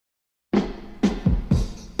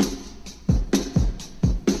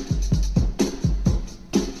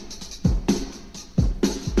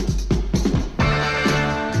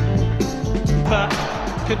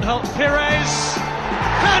Pires.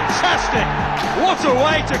 Fantastic! What a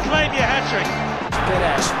way to claim your hat-trick.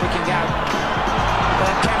 Pires picking out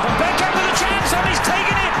Bergkamp, and Bergkamp with a chance, and he's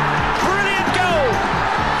taken it! Brilliant goal!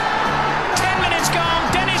 10 minutes gone,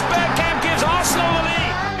 Dennis Bergkamp gives Arsenal the lead.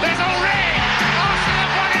 There's a ring! Arsenal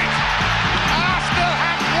have won it! Arsenal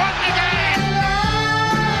have won the game!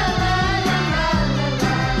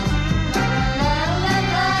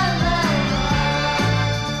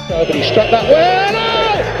 He struck that well.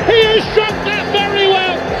 Oh, he has struck that very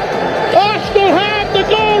well. Arsenal have the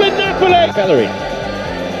goal in Napoli. Bellerin.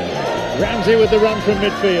 Ramsey with the run from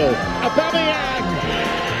midfield. Aubameyang.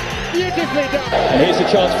 Beautifully done. And here's a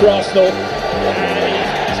chance for Arsenal. And he's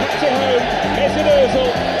tapped it home. Mesut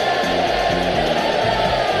Ozil.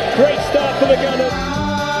 Great start for the Gunners.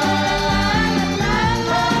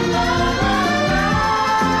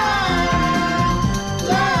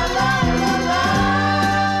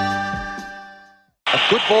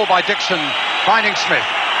 Good ball by Dixon, finding Smith.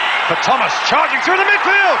 For Thomas, charging through the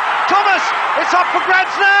midfield. Thomas, it's up for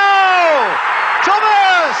grabs now.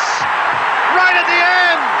 Thomas, right at the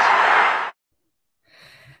end.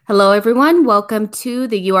 Hello, everyone. Welcome to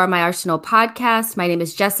the You Are My Arsenal podcast. My name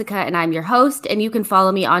is Jessica, and I'm your host, and you can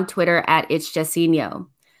follow me on Twitter at It's Jessinho.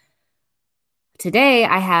 Today,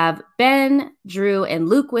 I have Ben, Drew, and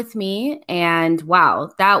Luke with me, and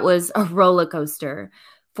wow, that was a roller coaster.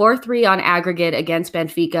 4-3 on aggregate against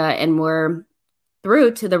Benfica, and we're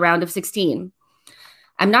through to the round of 16.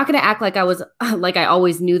 I'm not going to act like I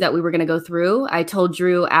always knew that we were going to go through. I told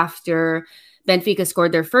Drew after Benfica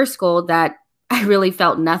scored their first goal that I really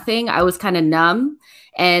felt nothing. I was kind of numb.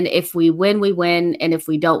 And if we win, we win. And if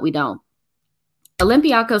we don't, we don't.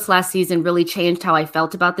 Olympiacos last season really changed how I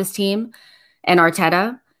felt about this team and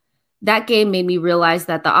Arteta. That game made me realize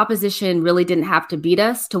that the opposition really didn't have to beat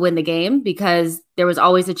us to win the game because there was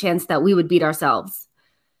always a chance that we would beat ourselves.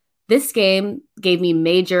 This game gave me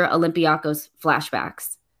major Olympiacos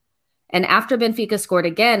flashbacks. And after Benfica scored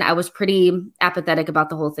again, I was pretty apathetic about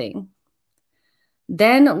the whole thing.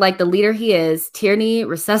 Then, like the leader he is, Tierney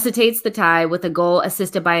resuscitates the tie with a goal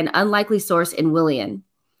assisted by an unlikely source in Willian.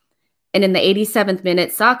 And in the 87th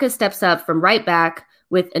minute, Saka steps up from right back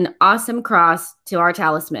with an awesome cross to our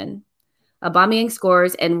talisman. Aubameyang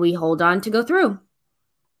scores, and we hold on to go through.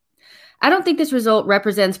 I don't think this result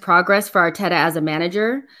represents progress for Arteta as a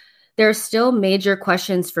manager. There are still major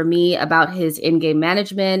questions for me about his in-game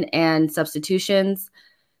management and substitutions.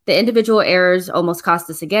 The individual errors almost cost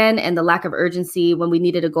us again, and the lack of urgency when we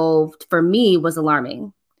needed a goal, for me, was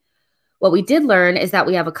alarming. What we did learn is that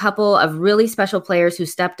we have a couple of really special players who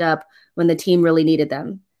stepped up when the team really needed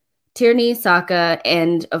them. Tierney, Saka,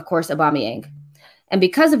 and, of course, Aubameyang. And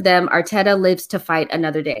because of them, Arteta lives to fight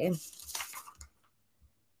another day.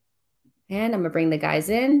 And I'm going to bring the guys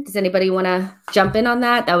in. Does anybody want to jump in on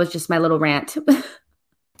that? That was just my little rant.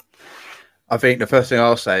 I think the first thing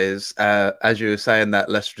I'll say is, as you were saying that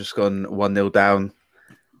Leicester just gone 1-0 down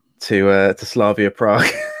to Slavia Prague.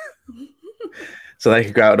 So they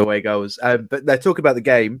could go out and away goals. But they're talking about the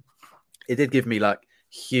game. It did give me like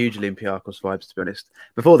huge Olympiacos vibes, to be honest.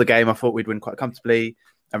 Before the game, I thought we'd win quite comfortably.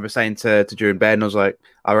 I was saying to Drew and Ben, I was like,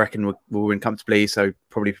 I reckon we'll win comfortably, so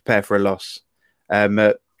probably prepare for a loss.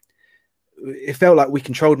 It felt like we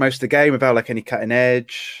controlled most of the game without like any cutting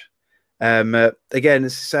edge. Again,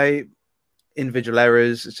 as I say, individual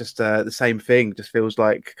errors, it's just the same thing. It just feels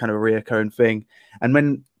like kind of a reoccurring thing. And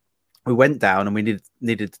when we went down and we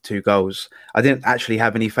needed 2 goals, I didn't actually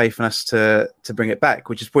have any faith in us to bring it back,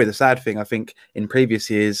 which is probably the sad thing. I think in previous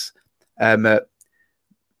years,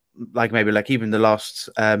 like maybe like even the last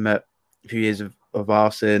few years of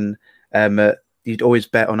Arsenal, you'd always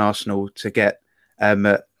bet on Arsenal to get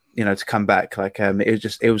to come back. Like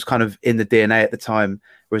it was kind of in the DNA at the time,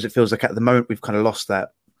 whereas it feels like at the moment we've kind of lost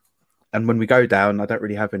that. And when we go down, I don't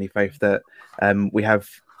really have any faith that we have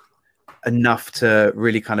enough to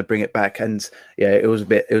really kind of bring it back. And yeah, it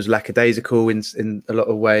was lackadaisical in a lot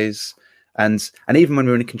of ways. And even when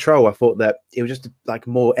we were in control, I thought that it was just like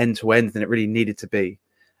more end to end than it really needed to be.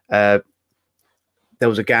 There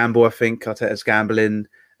was a gamble, I think, Arteta's gambling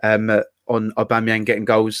on Aubameyang getting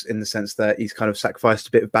goals in the sense that he's kind of sacrificed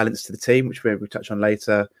a bit of balance to the team, which we'll touch on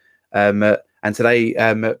later. And today,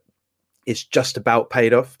 it's just about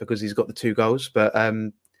paid off because he's got the 2 goals. But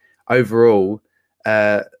overall,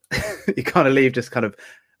 you kind of leave just kind of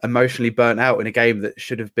emotionally burnt out in a game that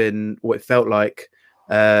should have been what it felt like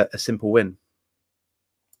a simple win.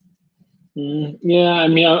 Yeah, I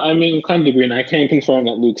mean, kind of agree, and I can confirm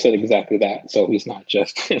that Luke said exactly that. So it's not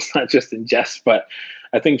just in jest, but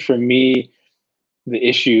I think for me, the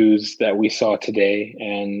issues that we saw today,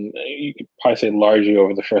 and you could probably say largely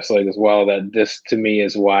over the first leg as well, that this to me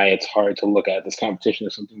is why it's hard to look at this competition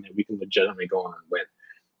as something that we can legitimately go on and win.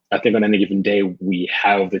 I think on any given day we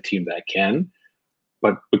have the team that can,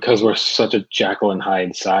 but because we're such a Jekyll and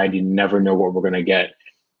Hyde side, you never know what we're going to get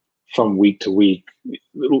from week to week,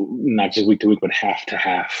 not just week to week, but half to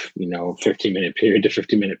half, 15-minute period to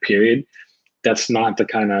 15-minute period. That's not the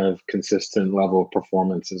kind of consistent level of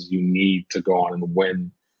performances you need to go on and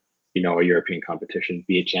win, a European competition,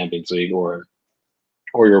 be it Champions League or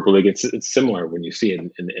Europa League. It's similar when you see it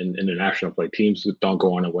in international play. Teams that don't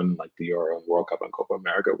go on and win like the Euro and World Cup and Copa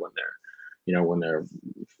America when they're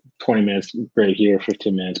 20 minutes great here,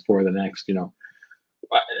 15 minutes poor the next.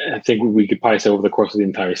 I think we could probably say over the course of the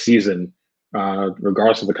entire season,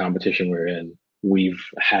 regardless of the competition we're in, we've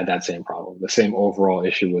had that same problem. The same overall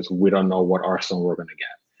issue is we don't know what Arsenal we're going to get.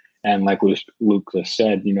 And like Luke just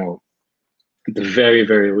said, at the very,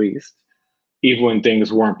 very least, even when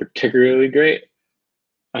things weren't particularly great,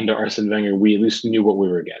 under Arsene Wenger, we at least knew what we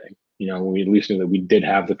were getting. We at least knew that we did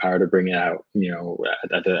have the power to bring it out,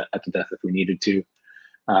 at the death if we needed to.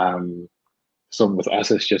 So with us,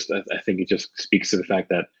 it's just, I think it just speaks to the fact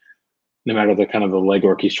that no matter the kind of the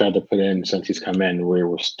legwork he's tried to put in since he's come in,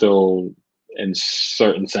 we're still, in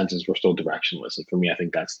certain senses, we're still directionless. And for me, I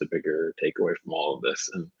think that's the bigger takeaway from all of this.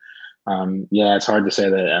 And it's hard to say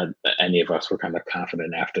that any of us were kind of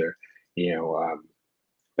confident after,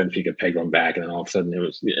 Benfica pegged one back, and then all of a sudden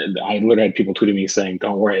I literally had people tweeting me saying,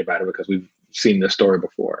 "Don't worry about it because we've seen this story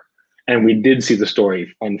before," and we did see the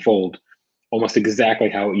story unfold almost exactly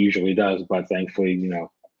how it usually does. But thankfully,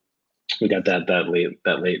 we got that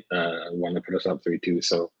late one to put us up 3-2.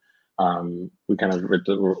 So we kind of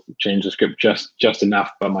changed the script just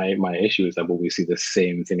enough. But my issue is that will we see the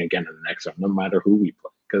same thing again in the next round, no matter who we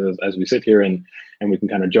play? Because as we sit here and we can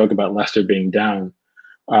kind of joke about Leicester being down.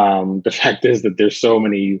 The fact is that there's so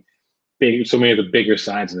many of the bigger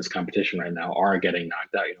sides in this competition right now are getting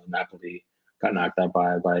knocked out. Napoli got knocked out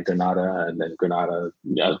by Granada, and then Granada,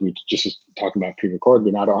 as we just talked about pre-record,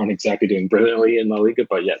 Granada aren't exactly doing brilliantly in La Liga,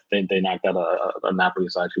 but yet they knocked out a Napoli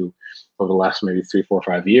side who, over the last maybe 3, 4,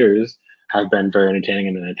 5 years, have been very entertaining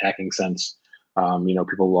in an attacking sense.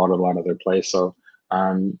 People laud a lot of their play, so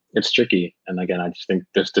it's tricky. And again, I just think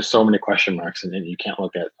there's so many question marks, and you can't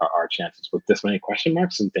look at our chances with this many question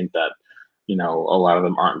marks and think that a lot of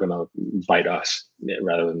them aren't going to bite us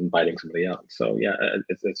rather than biting somebody else. So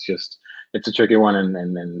it's a tricky one,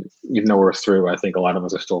 and even though we're through, I think a lot of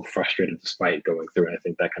us are still frustrated despite going through, and I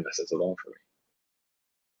think that kind of says it all for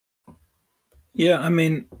me. Yeah, I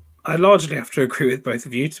mean, I largely have to agree with both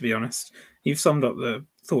of you, to be honest. You've summed up the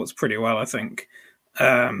thoughts pretty well, I think.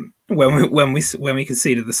 When we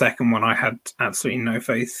conceded the second one, I had absolutely no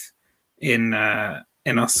faith in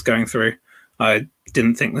us going through. I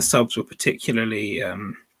didn't think the subs were particularly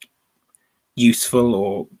useful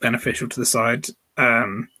or beneficial to the side.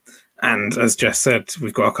 And as Jess said,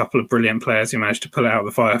 we've got a couple of brilliant players who managed to pull it out of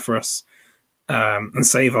the fire for us and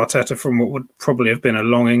save Arteta from what would probably have been a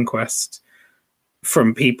long inquest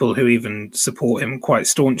from people who even support him quite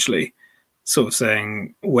staunchly, sort of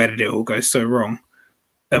saying, where did it all go so wrong?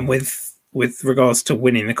 And with regards to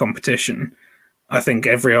winning the competition, I think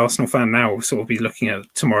every Arsenal fan now will sort of be looking at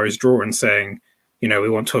tomorrow's draw and saying, we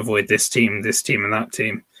want to avoid this team, and that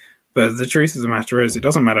team. But the truth of the matter is, it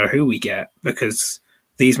doesn't matter who we get, because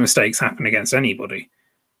these mistakes happen against anybody.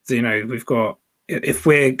 We've got, if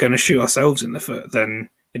we're going to shoot ourselves in the foot, then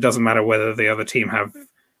it doesn't matter whether the other team have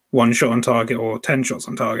 1 shot on target or 10 shots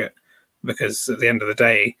on target, because at the end of the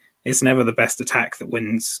day, it's never the best attack that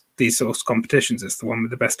wins these sorts of competitions. It's the one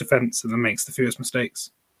with the best defense and that makes the fewest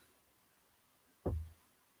mistakes.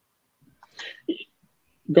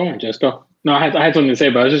 Go on, Jess, go. No, I had something to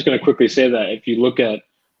say, but I was just going to quickly say that if you look at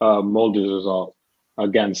Mulder's result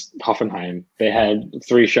against Hoffenheim, they had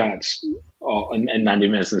 3 shots in 90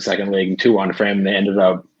 minutes in the second leg and 2 on frame, and they ended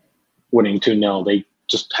up winning 2-0. They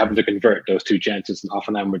just happened to convert those 2 chances, and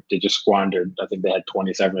Hoffenheim, they just squandered. I think they had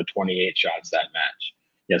 27 or 28 shots that match.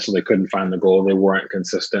 Yeah, so they couldn't find the goal. They weren't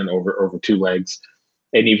consistent over 2 legs.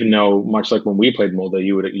 And even though, much like when we played Molde,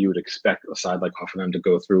 you would expect a side like Hoffenheim to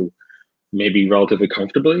go through maybe relatively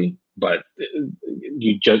comfortably, but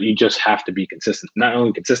you just have to be consistent. Not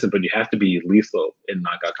only consistent, but you have to be lethal in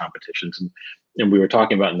knockout competitions. And we were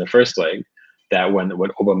talking about in the first leg that when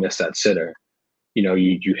Oba missed that sitter,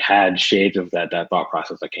 you had shades of that thought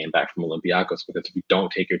process that came back from Olympiacos, because if you don't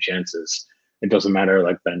take your chances, it doesn't matter,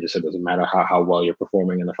 like Ben just said, it doesn't matter how well you're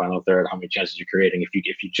performing in the final third, how many chances you're creating, if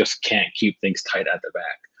you just can't keep things tight at the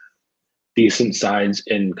back. Decent sides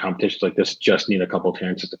in competitions like this just need a couple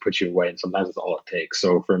chances to put you away, and sometimes it's all it takes.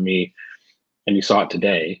 So for me, and you saw it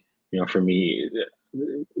today. For me,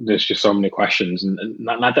 there's just so many questions, and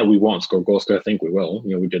not that we won't score goals, because I think we will.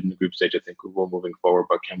 We did in the group stage. I think we will moving forward,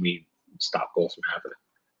 but can we stop goals from happening?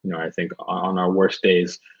 I think on our worst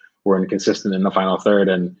days, we're inconsistent in the final third,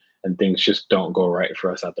 and things just don't go right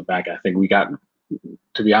for us at the back. I think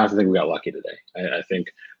to be honest, I think we got lucky today. I think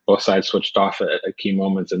both sides switched off at key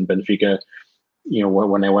moments, and Benfica,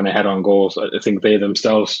 when they went ahead on goals, I think they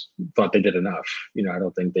themselves thought they did enough. I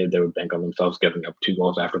don't think they would bank on themselves giving up 2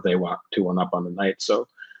 goals after they went 2-1 up on the night. So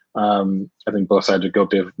I think both sides are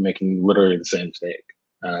guilty of making literally the same mistake.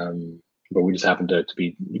 But we just happened to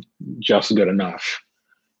be just good enough,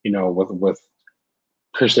 with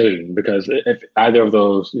precision. Because if either of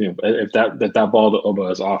those, if that ball to Oba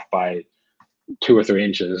is off by 2 or 3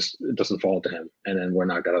 inches, it doesn't fall to him, and then we're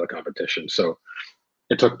knocked out of the competition. So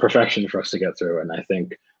it took perfection for us to get through. And I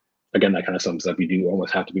think, again, that kind of sums up. You do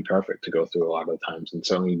almost have to be perfect to go through a lot of the times. And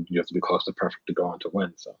certainly you have to be close to perfect to go on to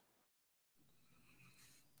win. So.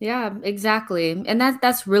 Yeah, exactly. And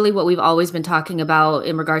that's really what we've always been talking about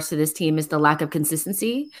in regards to this team, is the lack of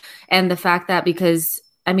consistency, and the fact that, because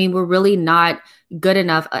we're really not good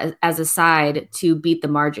enough as a side to beat the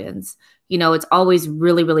margins. It's always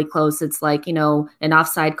really, really close. It's like, an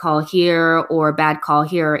offside call here or a bad call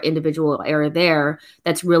here, individual error there.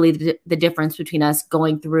 That's really the difference between us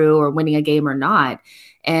going through or winning a game or not.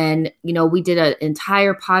 And, we did an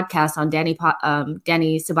entire podcast on Danny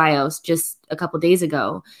Ceballos just a couple of days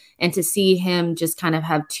ago. And to see him just kind of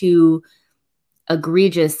have 2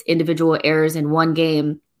 egregious individual errors in one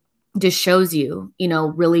game just shows you,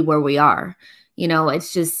 really where we are.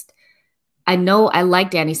 It's just, I know I like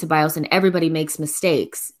Danny Ceballos, and everybody makes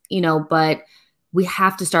mistakes, but we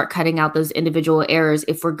have to start cutting out those individual errors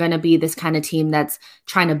if we're going to be this kind of team that's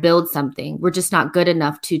trying to build something. We're just not good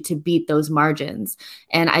enough to beat those margins.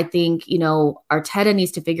 And I think, Arteta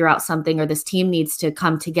needs to figure out something, or this team needs to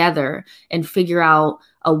come together and figure out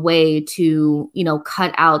a way to,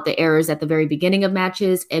 cut out the errors at the very beginning of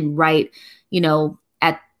matches and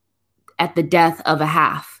at the death of a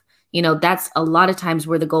half. That's a lot of times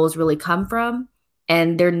where the goals really come from.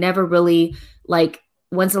 And they're never really like,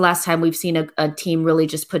 when's the last time we've seen a team really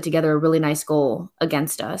just put together a really nice goal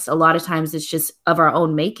against us? A lot of times it's just of our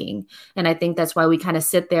own making. And I think that's why we kind of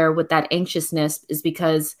sit there with that anxiousness, is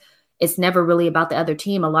because it's never really about the other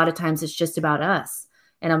team. A lot of times it's just about us.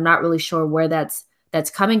 And I'm not really sure where that's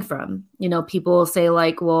coming from. People say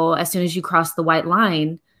like, well, as soon as you cross the white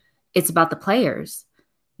line, it's about the players,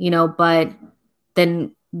 but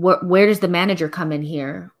then where does the manager come in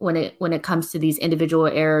here when it comes to these individual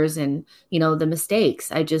errors and, the mistakes?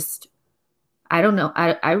 I don't know.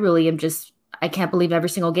 I really am I can't believe every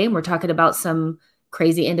single game we're talking about some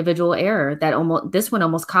crazy individual error that this one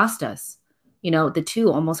almost cost us, the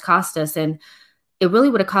 2 almost cost us. And it really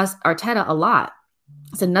would have cost Arteta a lot.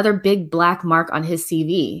 It's another big black mark on his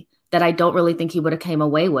CV that I don't really think he would have came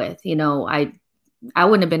away with. I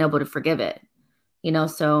wouldn't have been able to forgive it.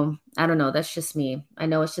 So I don't know. That's just me. I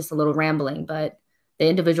know it's just a little rambling, but the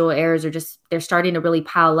individual errors they're starting to really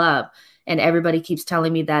pile up, and everybody keeps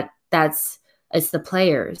telling me that it's the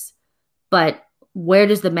players. But where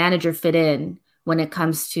does the manager fit in when it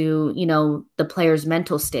comes to, the players'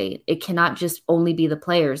 mental state? It cannot just only be the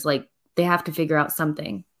players. Like, they have to figure out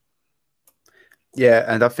something. Yeah.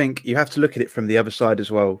 And I think you have to look at it from the other side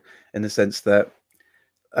as well, in the sense that,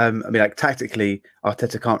 tactically,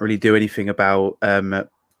 Arteta can't really do anything about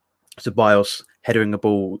Ceballos headering a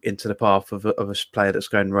ball into the path of a player that's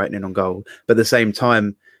going right in on goal. But at the same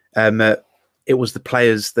time, it was the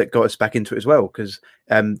players that got us back into it as well. Because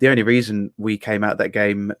the only reason we came out that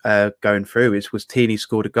game going through was Tini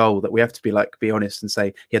scored a goal that we have to be honest and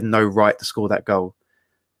say he had no right to score that goal.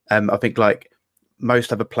 I think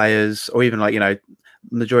most other players, or even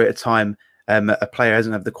majority of the time, a player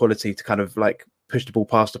hasn't had the quality to kind of push the ball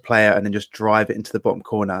past a player and then just drive it into the bottom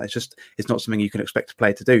corner. It's not something you can expect a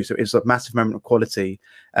player to do. So it's a massive moment of quality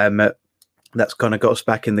that's kind of got us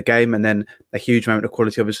back in the game, and then a huge moment of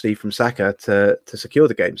quality, obviously, from Saka to secure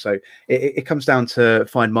the game. So it comes down to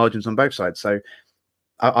fine margins on both sides. So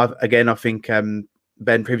I think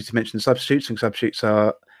Ben previously mentioned substitutes, and substitutes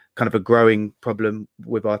are kind of a growing problem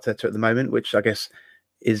with Arteta at the moment, which I guess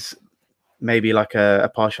is maybe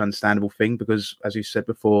a partially understandable thing, because, as you said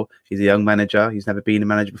before, he's a young manager. He's never been a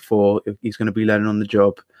manager before. He's going to be learning on the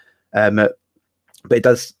job. But it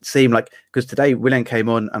does seem because today Willian came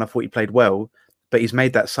on and I thought he played well, but he's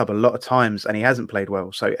made that sub a lot of times and he hasn't played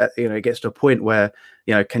well. So, it gets to a point where,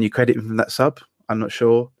 can you credit him from that sub? I'm not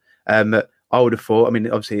sure. I would have thought,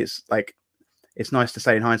 obviously it's nice to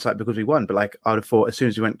say in hindsight because we won, but I would have thought as soon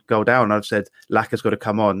as we went goal down, I'd have said Laka's got to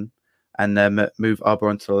come on and move Arbor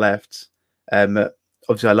onto the left.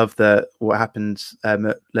 Obviously, I love what happened.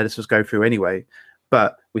 Let us just go through anyway,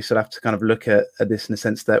 but we still have to kind of look at this in the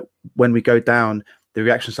sense that when we go down, the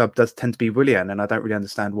reaction sub does tend to be Willian, and I don't really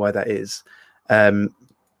understand why that is.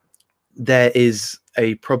 There is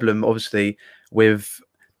a problem, obviously, with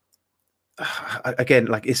again,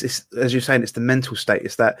 like it's as you're saying, it's the mental state.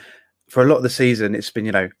 It's that for a lot of the season, it's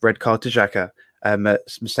been red card to Xhaka,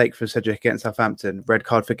 mistake for Cedric against Southampton, red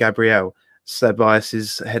card for Gabriel,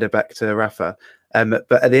 Ceballos' header back to Rafa.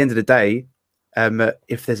 But at the end of the day,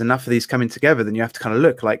 if there's enough of these coming together, then you have to kind of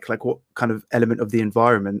look like what kind of element of the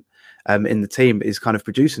environment in the team is kind of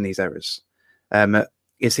producing these errors.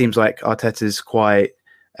 It seems like Arteta's quite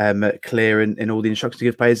clear in all the instructions he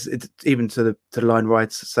gives players, even to the line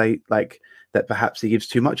writers say like that perhaps he gives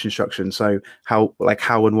too much instruction. So how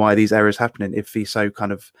and why these errors happening if he's so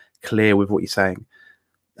kind of clear with what he's saying.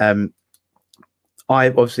 I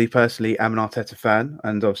obviously personally am an Arteta fan,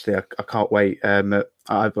 and obviously I can't wait. I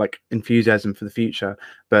have like enthusiasm for the future,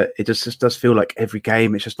 but it just does feel like every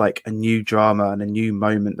game it's just like a new drama and a new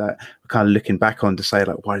moment that we're kind of looking back on to say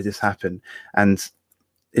like, why did this happen? And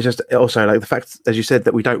it's just also like the fact, as you said,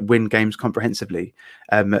 that we don't win games comprehensively.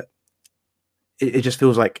 It just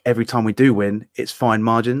feels like every time we do win, it's fine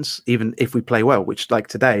margins, even if we play well, which like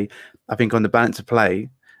today, I think on the balance of play,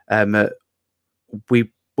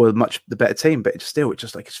 we were much the better team, but it's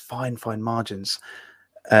just like it's fine margins.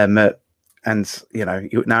 And now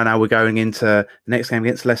we're going into the next game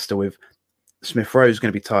against Leicester with Smith Rowe's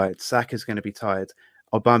going to be tired, Saka's going to be tired,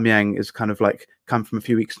 Aubameyang is kind of like come from a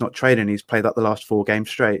few weeks not training. He's played up the last 4 games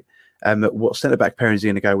straight. What centre back pairing is he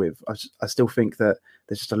going to go with? I still think that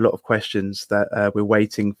there's just a lot of questions that we're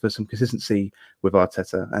waiting for some consistency with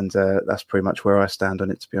Arteta, and that's pretty much where I stand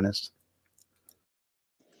on it, to be honest.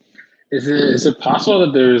 Is it possible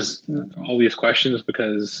that there's all these questions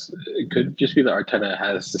because it could just be that Arteta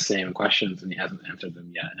has the same questions and he hasn't answered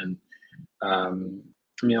them yet? And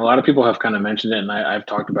I mean, a lot of people have kind of mentioned it, and I've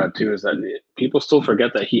talked about it too, is that people still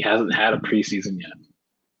forget that he hasn't had a preseason yet.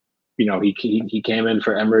 He came in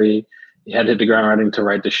for Emery, he had to hit the ground running to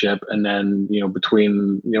right the ship, and then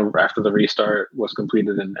between after the restart was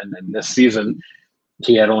completed and this season,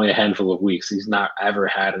 he had only a handful of weeks. He's not ever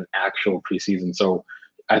had an actual preseason. So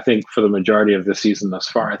I think for the majority of the season thus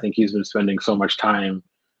far, I think he's been spending so much time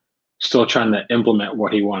still trying to implement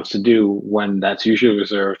what he wants to do when that's usually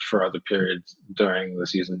reserved for other periods during the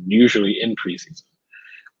season, usually in preseason.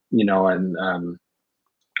 And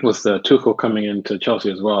with the Tuchel coming into Chelsea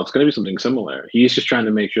as well, it's going to be something similar. He's just trying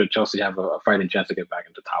to make sure Chelsea have a fighting chance to get back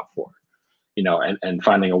into top 4, and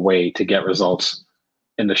finding a way to get results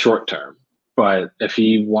in the short term. But if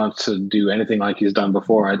he wants to do anything like he's done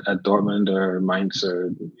before at Dortmund or Mainz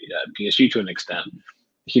or PSG to an extent,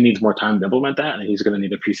 he needs more time to implement that, and he's going to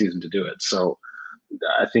need a preseason to do it. So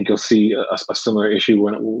I think you'll see a similar issue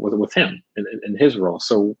with him in his role.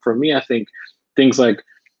 So for me, I think things like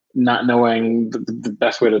not knowing the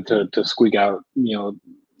best way to squeak out,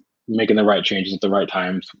 making the right changes at the right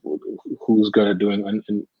times, who's good at doing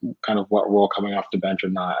and kind of what role coming off the bench or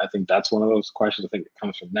not. I think that's one of those questions. I think it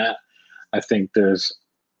comes from that. I think there's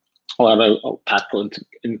a lot of tactical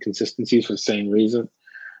inconsistencies for the same reason.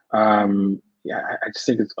 I just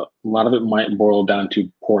think a lot of it might boil down to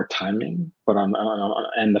poor timing, but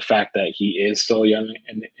and the fact that he is still young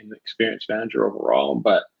and an experienced manager overall.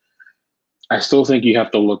 But I still think you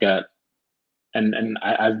have to look at, and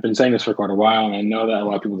I've been saying this for quite a while, and I know that a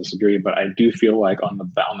lot of people disagree, but I do feel like on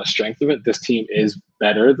the strength of it, this team is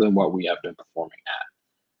better than what we have been performing at.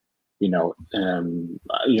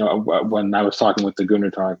 When I was talking with the Gunnar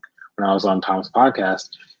Talk, when I was on Tom's podcast,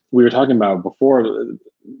 we were talking about before,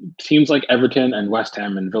 teams like Everton and West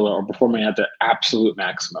Ham and Villa are performing at their absolute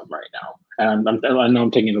maximum right now. And I know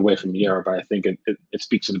I'm taking it away from Yara, but I think it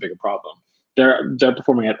speaks to the bigger problem. They're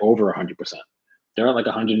performing at over 100%. They're at like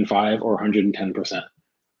 105 or 110%.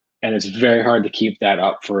 And it's very hard to keep that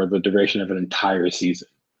up for the duration of an entire season.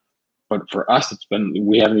 But for us,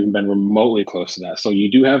 we haven't even been remotely close to that. So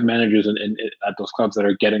you do have managers at those clubs that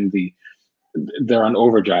are they're on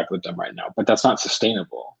overdrive with them right now, but that's not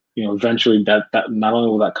sustainable. Eventually that not only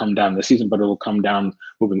will that come down this season, but it will come down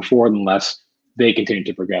moving forward unless they continue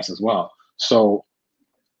to progress as well. So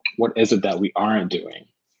what is it that we aren't doing?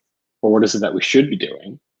 Or what is it that we should be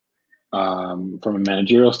doing from a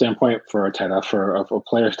managerial standpoint, for Arteta, for a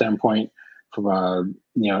player standpoint, from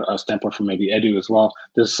a standpoint from maybe Edu as well?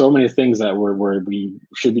 There's so many things that we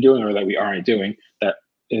should be doing or that we aren't doing that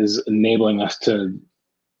is enabling us to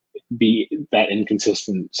be that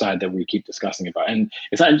inconsistent side that we keep discussing about. And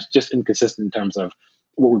it's not just inconsistent in terms of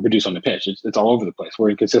what we produce on the pitch. It's all over the place. We're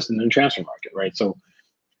inconsistent in the transfer market, right? So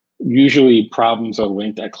usually problems are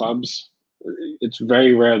linked at clubs it's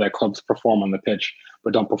very rare that clubs perform on the pitch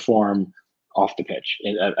but don't perform off the pitch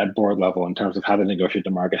at board level in terms of how to negotiate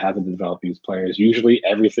the market, how to develop these players. Usually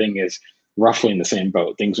everything is roughly in the same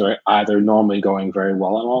boat. Things are either normally going very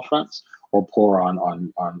well on all fronts or poor on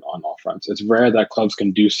all fronts. It's rare that clubs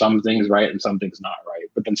can do some things right and some things not right,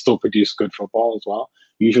 but then still produce good football as well.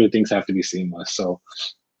 Usually things have to be seamless. So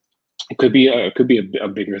it could be a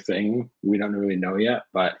bigger thing. We don't really know yet,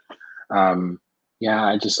 but yeah,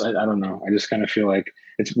 I don't know. I just kind of feel like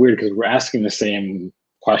it's weird because we're asking the same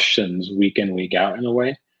questions week in, week out in a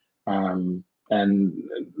way. And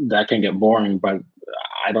that can get boring, but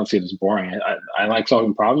I don't see it as boring. I like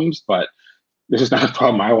solving problems, but this is not a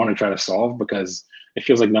problem I want to try to solve because it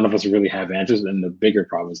feels like none of us really have answers. And the bigger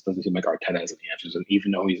problem is it doesn't seem like Arteta has any answers. And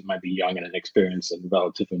even though he might be young and inexperienced and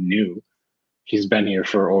relatively new, he's been here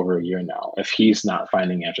for over a year now. If he's not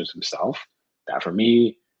finding answers himself, that for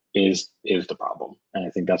me is the problem. And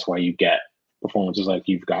I think that's why you get performances like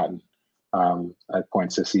you've gotten at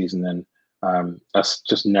points this season, and us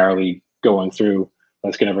just narrowly going through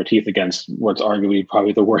the skin of our teeth against what's arguably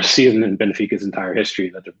probably the worst season in Benfica's entire history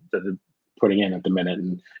that they're putting in at the minute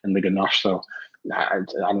in Liga NOS. So I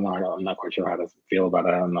don't know. I'm not quite sure how to feel about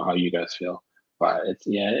it. I don't know how you guys feel, but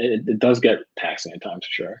it does get taxing at times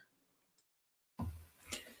for sure.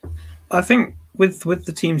 I think with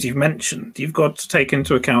the teams you've mentioned, you've got to take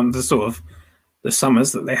into account the sort of the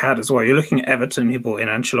summers that they had as well. You're looking at Everton, who brought in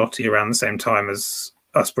Ancelotti around the same time as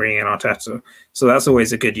us bringing in Arteta. So that's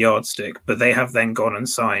always a good yardstick. But they have then gone and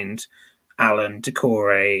signed Alan,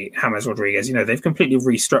 Decore, James Rodriguez. They've completely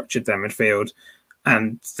restructured their midfield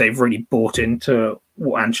and they've really bought into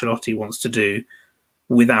what Ancelotti wants to do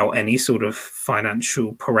without any sort of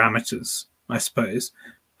financial parameters, I suppose.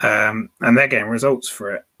 And they're getting results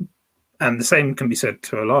for it. And the same can be said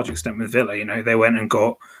to a large extent with Villa. They went and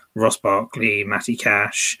got Ross Barkley, Matty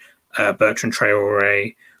Cash, Bertrand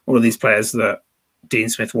Traore, all of these players that Dean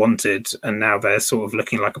Smith wanted, and now they're sort of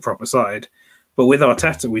looking like a proper side. But with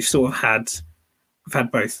Arteta, we've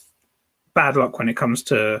had both bad luck when it comes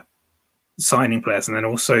to signing players, and then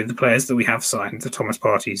also the players that we have signed, the Thomas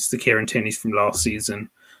Partys, the Kieran Tierney's from last season.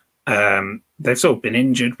 They've sort of been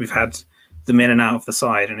injured. We've had them in and out of the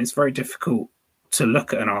side, and it's very difficult to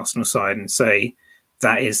look at an Arsenal side and say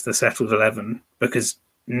that is the settled 11 because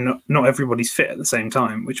not everybody's fit at the same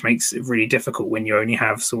time, which makes it really difficult when you only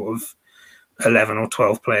have sort of 11 or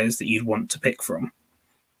 12 players that you'd want to pick from.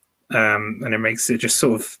 And it makes it just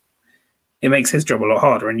sort of, it makes his job a lot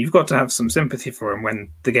harder. And you've got to have some sympathy for him when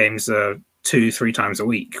the games are 2-3 times a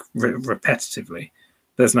week repetitively.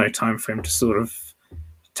 There's no time for him to sort of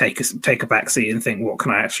take a back seat and think, what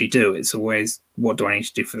can I actually do? It's always, what do I need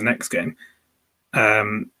to do for the next game?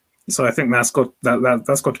 So I think that's got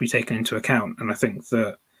to be taken into account. And I think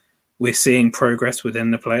that we're seeing progress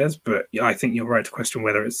within the players, but I think you're right to question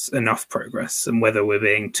whether it's enough progress and whether we're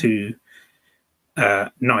being too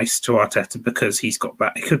nice to Arteta because he's got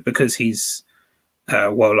back, because he's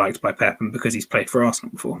well liked by Pep and because he's played for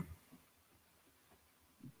Arsenal before.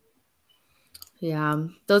 Yeah,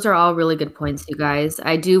 those are all really good points, you guys.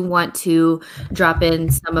 I do want to drop in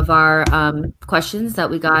some of our questions that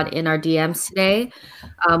we got in our DMs today.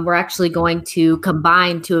 We're actually going to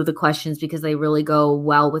combine two of the questions because they really go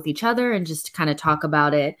well with each other and just to kind of talk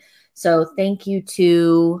about it. So thank you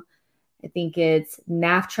to, I think it's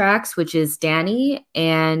Naftrax, which is Danny,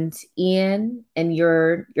 and Ian, and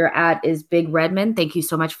your at is Big Redmond. Thank you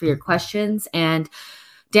so much for your questions. And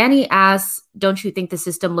Danny asks, don't you think the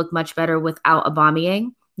system looked much better without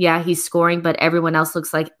Aubameyang? Yeah, he's scoring, but everyone else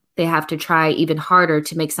looks like they have to try even harder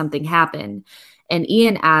to make something happen. And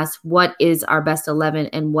Ian asks, what is our best 11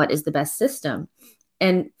 and what is the best system?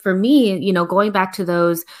 And for me, going back to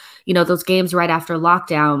those, those games right after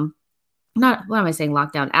lockdown,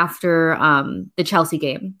 after the Chelsea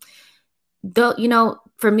game,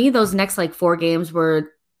 for me, those next 4 games were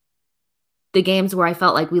the games where I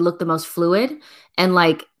felt like we looked the most fluid, and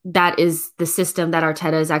that is the system that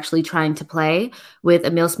Arteta is actually trying to play with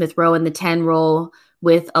Emile Smith-Rowe in the 10 role,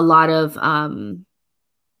 with a lot of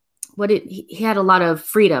he had a lot of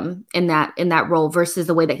freedom in that role versus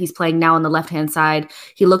the way that he's playing now on the left-hand side.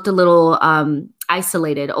 He looked a little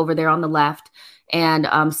isolated over there on the left, and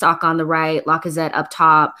Saka on the right, Lacazette up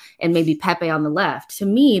top, and maybe Pepe on the left. To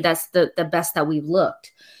me, that's the best that we've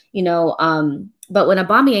looked. But when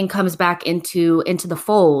Aubameyang comes back into the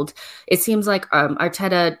fold, it seems like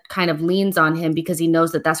Arteta kind of leans on him because he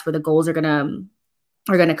knows that that's where the goals are gonna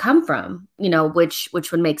come from, which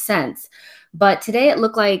would make sense. But today it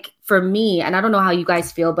looked like, for me, and I don't know how you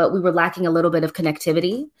guys feel, but we were lacking a little bit of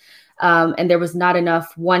connectivity, and there was not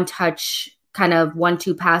enough one-touch kind of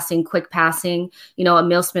 1-2 passing, quick passing.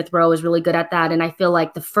 Emile Smith-Rowe is really good at that. And I feel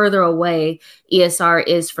like the further away ESR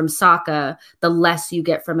is from Saka, the less you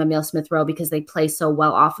get from Emile Smith-Rowe because they play so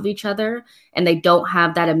well off of each other and they don't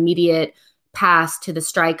have that immediate pass to the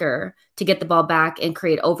striker to get the ball back and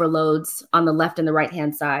create overloads on the left and the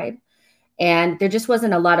right-hand side. And there just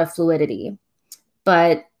wasn't a lot of fluidity.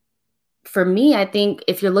 But for me, I think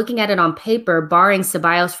if you're looking at it on paper, barring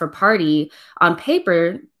Ceballos for Partey, on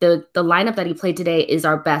paper, the lineup that he played today is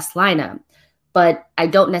our best lineup. But I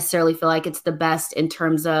don't necessarily feel like it's the best in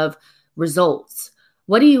terms of results.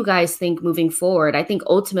 What do you guys think moving forward? I think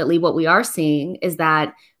ultimately what we are seeing is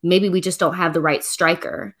that maybe we just don't have the right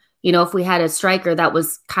striker. If we had a striker that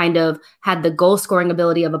was kind of had the goal scoring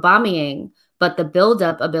ability of Aubameyang, but the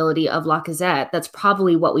build-up ability of Lacazette, that's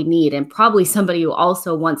probably what we need, and probably somebody who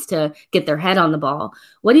also wants to get their head on the ball.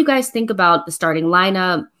 What do you guys think about the starting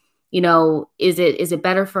lineup? Is it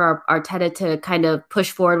better for Arteta to kind of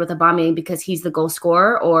push forward with Aubameyang because he's the goal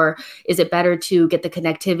scorer, or is it better to get the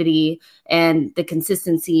connectivity and the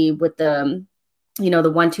consistency with the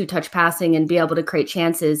 1-2 touch passing and be able to create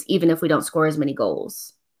chances even if we don't score as many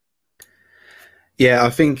goals? Yeah,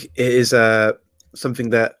 I think it is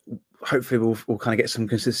something that hopefully we'll kind of get some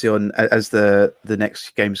consistency on as the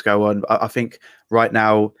next games go on. I think right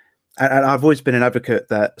now, and I've always been an advocate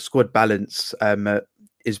that squad balance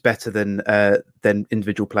is better than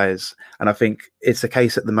individual players, and I think it's a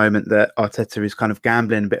case at the moment that Arteta is kind of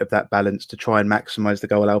gambling a bit of that balance to try and maximise the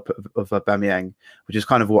goal output of Aubameyang, which is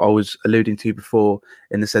kind of what I was alluding to before,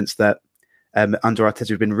 in the sense that under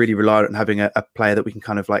Arteta we've been really reliant on having a player that we can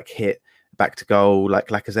kind of like hit back to goal. Like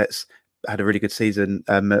Lacazette's had a really good season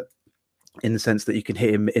in the sense that you can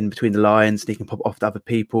hit him in between the lines and he can pop off to other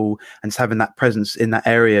people, and just having that presence in that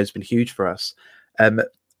area has been huge for us.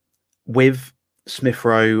 With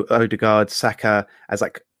Smith-Rowe, Odegaard, Saka as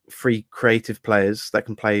like free creative players that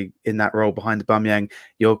can play in that role behind Aubameyang,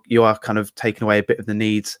 you are kind of taking away a bit of the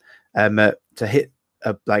need to hit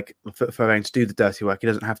like for Aubameyang to do the dirty work. He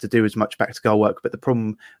doesn't have to do as much back to goal work, but the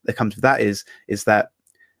problem that comes with that is that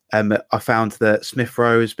I found that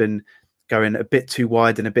Smith-Rowe has been going a bit too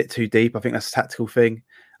wide and a bit too deep. I think that's a tactical thing.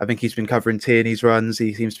 I think he's been covering Tierney's runs.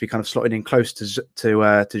 He seems to be kind of slotting in close to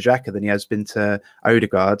Xhaka than he has been to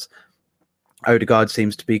Odegaard. Odegaard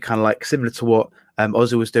seems to be kind of like similar to what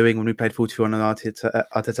Ozil was doing when we played 41 on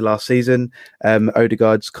Arteta last season.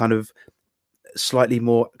 Odegaard's kind of slightly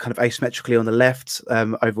more kind of asymmetrically on the left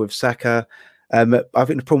over with Saka. I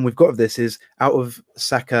think the problem we've got with this is, out of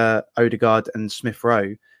Saka, Odegaard and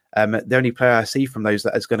Smith-Rowe, the only player I see from those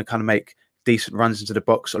that is going to kind of make decent runs into the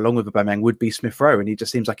box along with Aubameyang would be Smith-Rowe, and he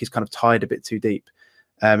just seems like he's kind of tied a bit too deep.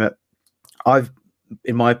 In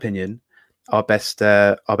my opinion, our best,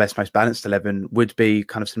 most balanced 11 would be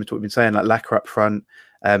kind of similar to what we've been saying, like Laka up front,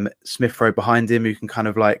 Smith-Rowe behind him, who can kind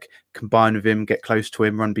of like combine with him, get close to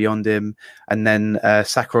him, run beyond him, and then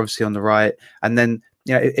Saka obviously on the right, and then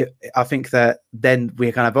I think that then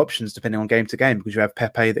we're going to have options depending on game to game, because you have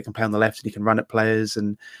Pepe that can play on the left and he can run at players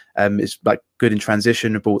and is like good in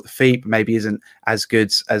transition, a ball at the feet, but maybe isn't as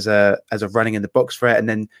good as a running in the box threat. And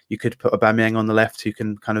then you could put Aubameyang on the left, who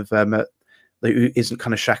can kind of who isn't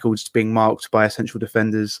kind of shackled to being marked by essential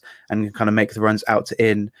defenders and can kind of make the runs out to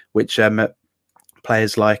in, which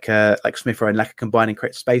players like Smith-Rowe and Laka combine and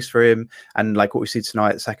create space for him. And like what we see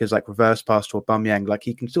tonight, Saka's like reverse pass to Aubameyang, like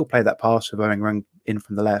he can still play that pass with Aubameyang running in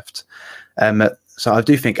from the left. So I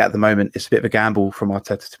do think at the moment it's a bit of a gamble from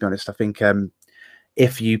Arteta, to be honest. I think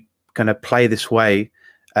if you kind of play this way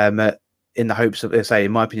in the hopes of, say,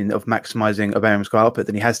 in my opinion, of maximising Aubameyang's goal output,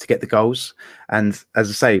 then he has to get the goals. And as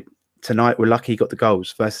I say, tonight we're lucky he got the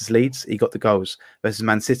goals. Versus Leeds, he got the goals. Versus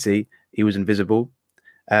Man City, he was invisible.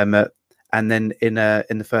 And then in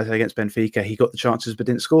the first leg against Benfica, he got the chances but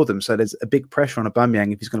didn't score them. So there's a big pressure on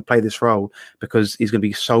Aubameyang if he's going to play this role, because he's going to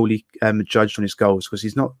be solely judged on his goals, because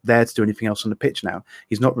he's not there to do anything else on the pitch now.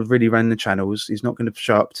 He's not really running the channels. He's not going to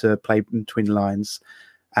show up to play between the lines.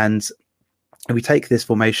 And if we take this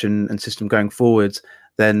formation and system going forward,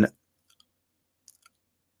 then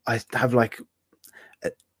I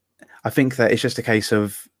think that it's just a case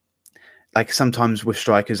of, like, sometimes with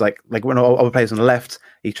strikers, like when our players on the left,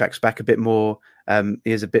 he tracks back a bit more.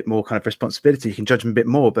 He has a bit more kind of responsibility. You can judge him a bit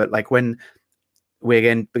more. But like when we're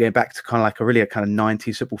again going back to kind of like a kind of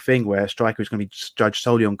 90s football thing where a striker is going to be judged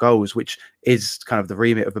solely on goals, which is kind of the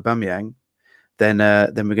remit of Aubameyang, then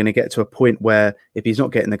we're going to get to a point where if he's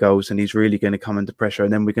not getting the goals, then he's really going to come under pressure,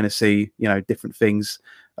 and then we're going to see different things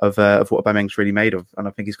of what Aubameyang's really made of. And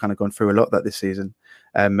I think he's kind of gone through a lot of that this season.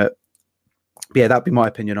 Yeah, that'd be my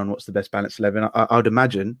opinion on what's the best balanced 11. I would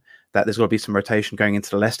imagine that there's got to be some rotation going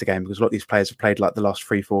into the Leicester game, because a lot of these players have played like the last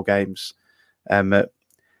 3-4 games. And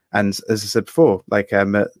as I said before, like a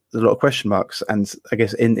lot of question marks. And I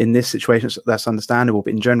guess in this situation, that's understandable.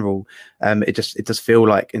 But in general, it does feel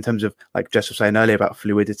like, in terms of, like Jess was saying earlier about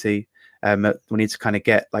fluidity, we need to kind of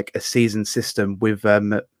get like a seasoned system with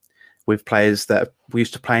players that we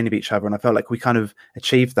used to playing with each other. And I felt like we kind of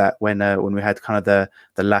achieved that when we had kind of the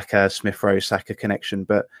Laka, Smith Rowe, Saka connection.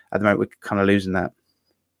 But at the moment, we're kind of losing that.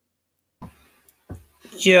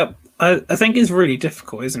 Yeah, I think it's really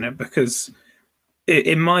difficult, isn't it? Because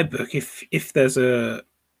in my book, if there's a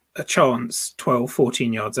chance 12,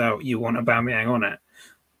 14 yards out, you want Aubameyang on it.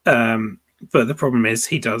 But the problem is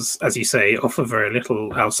he does, as you say, offer very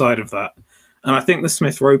little outside of that. And I think the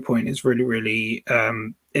Smith Rowe point is really, really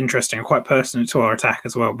interesting and quite pertinent to our attack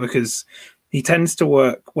as well, because he tends to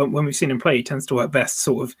work, when we've seen him play, he tends to work best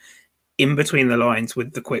sort of in between the lines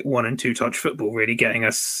with the quick 1 and 2 touch football, really getting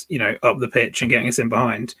us, up the pitch and getting us in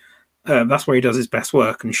behind. That's where he does his best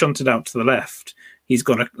work. And shunted out to the left, he's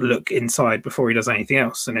got to look inside before he does anything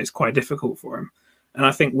else, and it's quite difficult for him. And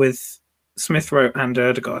I think with Smith Rowe and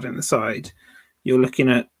Ødegaard in the side, you're looking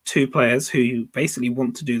at two players who basically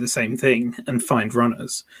want to do the same thing and find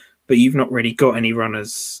runners, but you've not really got any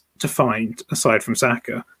runners to find aside from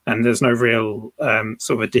Saka, and there's no real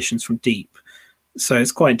sort of additions from deep. So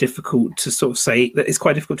it's quite difficult to sort of say that it's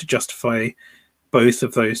quite difficult to justify both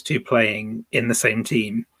of those two playing in the same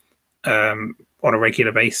team on a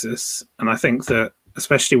regular basis. And I think that,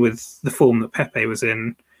 especially with the form that Pepe was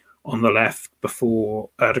in on the left before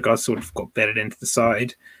Ødegaard sort of got bedded into the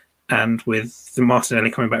side, and with the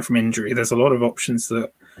Martinelli coming back from injury, there's a lot of options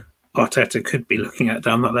that Arteta could be looking at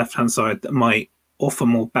down that left-hand side that might offer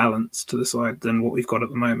more balance to the side than what we've got at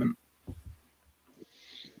the moment.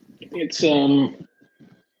 It's I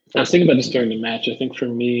was thinking about this during the match. I think for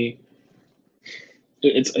me,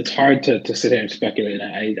 it's hard to sit here and speculate.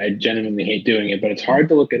 I genuinely hate doing it, but it's hard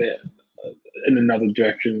to look at it in another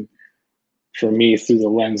direction for me through the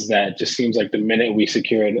lens that just seems like the minute we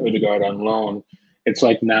secured Ødegaard on loan, it's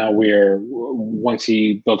like now once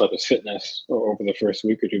he built up his fitness over the first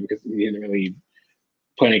week or two, because he didn't really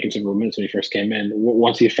play any considerable minutes when he first came in.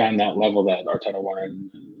 Once he found that level that Arteta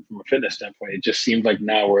wanted from a fitness standpoint, it just seems like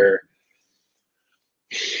now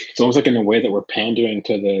it's almost like in a way that we're pandering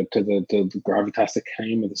to the gravitas that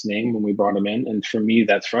came with his name when we brought him in. And for me,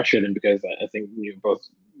 that's frustrating, because I think both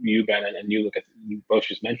you, Ben, and you both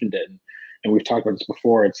just mentioned it, and we've talked about this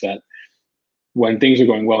before. It's that when things are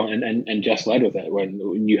going well, and just led with it,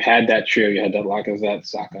 when you had that trio, you had that Lacazette,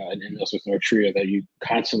 Saka, and Emil Smith-Rowe trio that you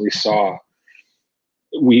constantly saw,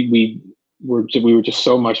 we were just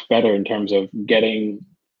so much better in terms of getting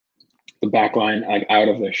the back line like out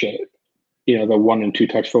of their shape. The 1 and 2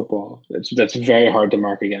 touch football, that's very hard to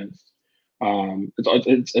mark against. And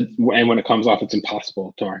when it comes off, it's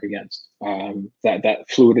impossible to mark against. That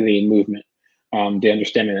fluidity in movement, the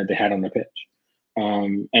understanding that they had on the pitch.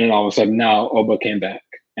 And then all of a sudden now Oba came back,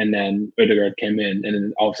 and then Ødegaard came in, and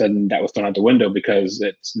then all of a sudden that was thrown out the window, because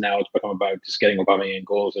it's become about just getting Aubameyang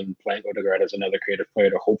goals and playing Ødegaard as another creative player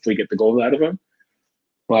to hopefully get the goals out of him.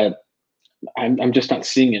 But I'm just not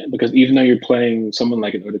seeing it, because even though you're playing someone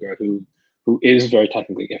like an Ødegaard who is very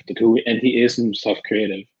technically gifted, and he is himself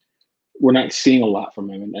creative, we're not seeing a lot from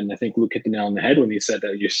him. And I think Luke hit the nail on the head when he said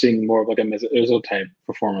that you're seeing more of like a Ozil type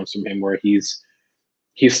performance from him, where he's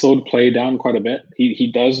slowed play down quite a bit.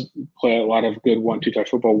 He does play a lot of good 1-2 touch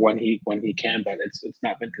football when he can, but it's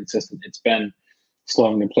not been consistent. It's been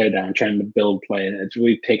slowing the play down, trying to build play, and it's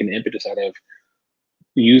really taken the impetus out of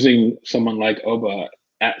using someone like Oba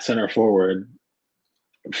at center forward,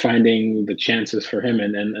 finding the chances for him.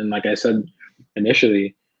 And like I said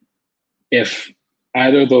initially, if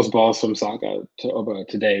either of those balls from Saka to Oba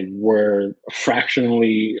today were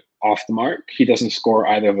fractionally off the mark, he doesn't score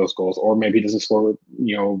either of those goals, or maybe he doesn't score,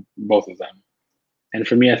 both of them. And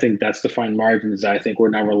for me, I think that's the fine margins that I think we're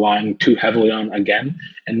now relying too heavily on again.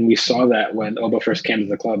 And we saw that when Oba first came to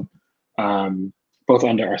the club, both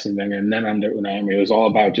under Arsene Wenger and then under Unai Emery. It was all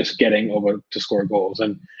about just getting Oba to score goals.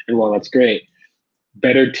 And while that's great,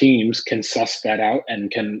 better teams can suss that out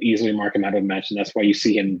and can easily mark him out of a match. And that's why you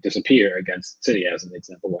see him disappear against City, as an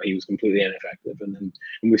example, why he was completely ineffective. And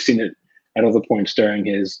we've seen it at other points during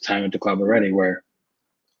his time at the club already, where,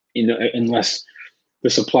 unless the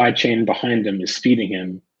supply chain behind him is feeding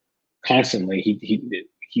him constantly,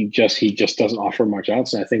 he just doesn't offer much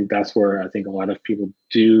else. And I think that's where I think a lot of people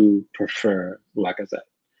do prefer Lacazette.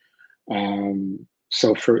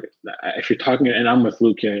 So if you're talking, and I'm with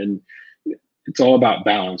Luke here, and it's all about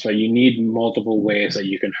balance, right? You need multiple ways that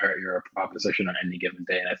you can hurt your opposition on any given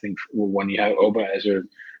day. And I think when you have Oba as your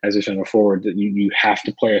center forward, that you have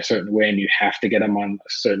to play a certain way, and you have to get him on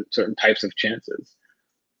certain types of chances.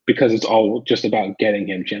 because it's all just about getting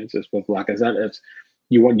him chances. With Lacazette, it's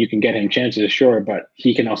you can get him chances, sure, but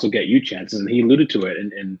he can also get you chances, and he alluded to it.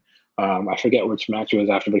 And I forget which match it was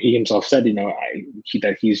after, but he himself said,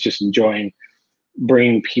 that he's just enjoying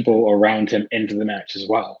bringing people around him into the match as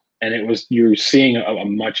well. And you're seeing a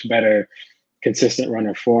much better consistent run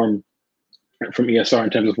of form from ESR in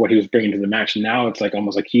terms of what he was bringing to the match. Now it's like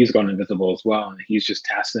almost like he's gone invisible as well, and he's just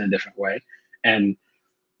tasked in a different way. And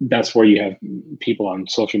that's where you have people on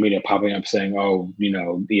social media popping up saying, "Oh, the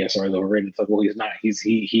ESR is overrated." It's like, well, he's not.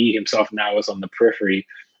 He himself now is on the periphery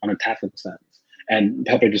on a tactical sense, and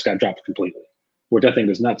Pepe just got dropped completely, which I think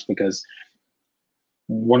is nuts, because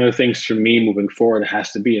one of the things for me moving forward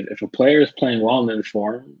has to be, if a player is playing well and in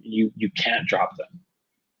form, you can't drop them.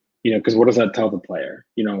 Because what does that tell the player?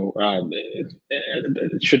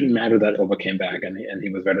 It shouldn't matter that Ova came back and he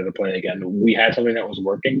was ready to play again. We had something that was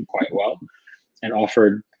working quite well and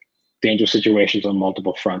offered dangerous situations on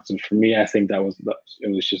multiple fronts. And for me, I think it was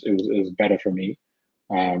better for me.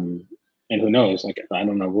 And who knows? I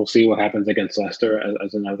don't know. We'll see what happens against Leicester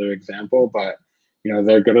as another example. But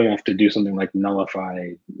they're good enough to do something like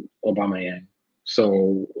nullify Aubameyang.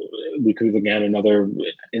 So we could again another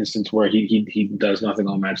instance where he does nothing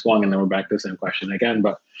all match long, and then we're back to the same question again.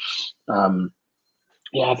 But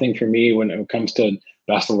I think for me, when it comes to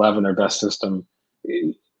best 11 or best system,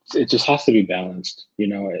 it just has to be balanced.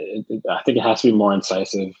 I think it has to be more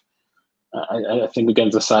incisive. I think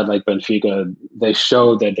against a side like Benfica, they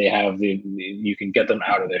showed that they have you can get them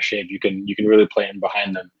out of their shape. You can really play in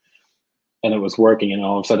behind them. And it was working, and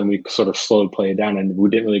all of a sudden we sort of slowed play down, and we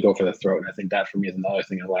didn't really go for the throat. And I think that for me is another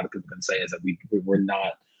thing a lot of people can say, is that we're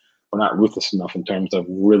not ruthless enough in terms of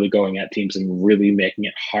really going at teams and really making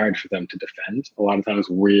it hard for them to defend. A lot of times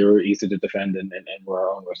we're easy to defend, and we're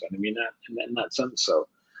our own worst enemy in that sense. So,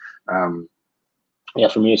 for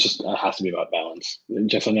me, it has to be about balance.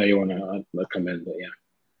 Jess, I know you want to come in, but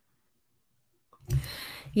yeah.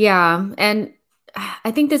 Yeah, and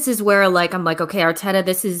I think this is where I'm like, okay, Arteta,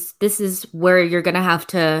 this is where you're gonna have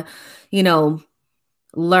to,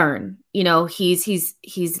 learn. He's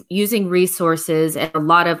using resources, and a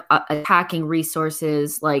lot of attacking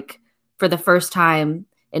resources, for the first time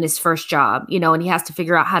in his first job, and he has to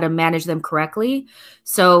figure out how to manage them correctly.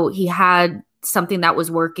 So he had something that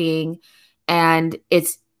was working, and it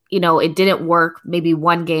didn't work maybe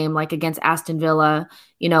one game, like against Aston Villa,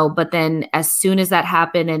 but then as soon as that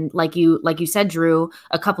happened, and like you said, Drew,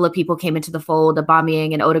 a couple of people came into the fold,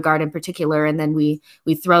 Aubameyang and Odegaard in particular, and then we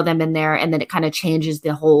throw them in there, and then it kind of changes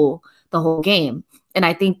the whole game. And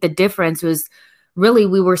I think the difference was really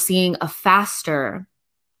we were seeing a faster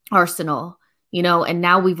Arsenal, and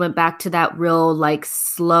now we went back to that real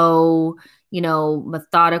slow,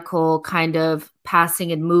 methodical kind of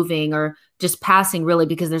passing and moving, or just passing really,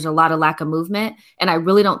 because there's a lot of lack of movement. And I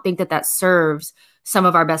really don't think that serves some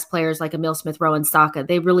of our best players like Emile Smith-Rowe and Saka.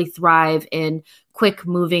 They really thrive in quick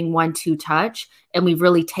moving 1-2 touch. And we've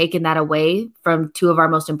really taken that away from two of our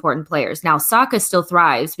most important players. Now, Saka still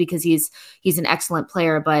thrives because he's an excellent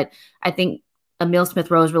player, but I think Emile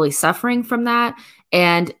Smith-Rowe is really suffering from that.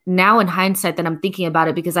 And now in hindsight that I'm thinking about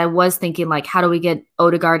it, because I was thinking how do we get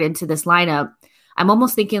Odegaard into this lineup? I'm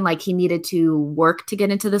almost thinking he needed to work to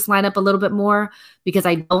get into this lineup a little bit more, because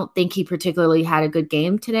I don't think he particularly had a good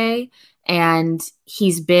game today. And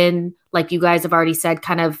he's been, like you guys have already said,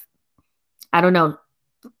 kind of, I don't know,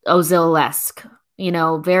 Ozil-esque,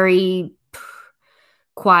 very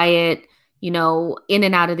quiet, in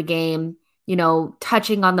and out of the game,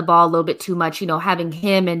 touching on the ball a little bit too much, having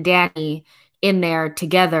him and Danny in there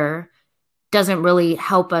together doesn't really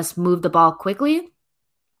help us move the ball quickly.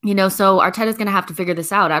 So Arteta's going to have to figure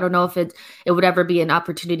this out. I don't know if it would ever be an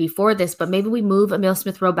opportunity for this, but maybe we move Emile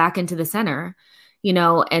Smith-Rowe back into the center,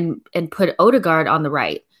 and put Odegaard on the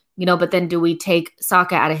right, but then do we take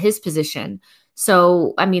Saka out of his position?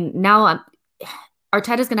 So, I mean, now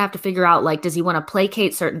Arteta's going to have to figure out, does he want to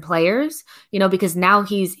placate certain players, because now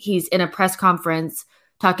he's in a press conference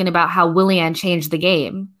talking about how Willian changed the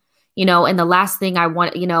game, and the last thing I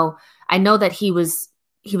want, I know that he was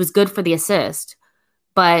good for the assist,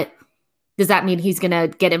 but does that mean he's going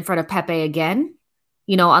to get in front of Pepe again,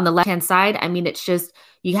 on the left-hand side? I mean, it's just,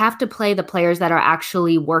 you have to play the players that are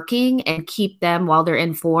actually working and keep them while they're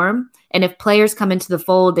in form. And if players come into the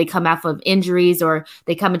fold, they come off of injuries or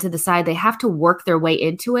they come into the side, they have to work their way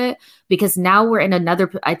into it, because now we're in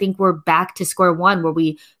I think we're back to square one, where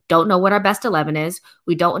we don't know what our best 11 is.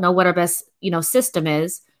 We don't know what our best, system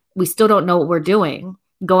is. We still don't know what we're doing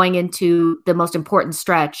going into the most important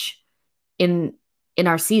stretch in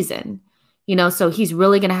our season, so he's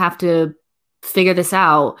really going to have to figure this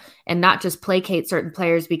out and not just placate certain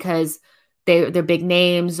players because they're big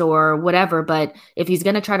names or whatever. But if he's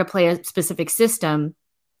going to try to play a specific system,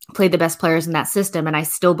 play the best players in that system. And I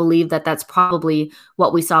still believe that that's probably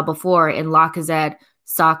what we saw before in Lacazette,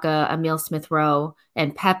 Saka, Emile Smith-Rowe,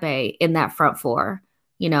 and Pepe in that front four,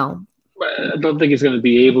 you know. I don't think he's going to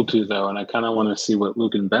be able to, though, and I kind of want to see what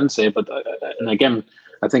Luke and Ben say. But and again,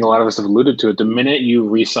 I think a lot of us have alluded to it. The minute you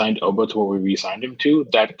re-signed Oba to what we re-signed him to,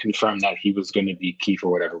 that confirmed that he was going to be key for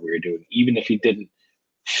whatever we were doing, even if he didn't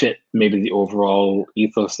fit maybe the overall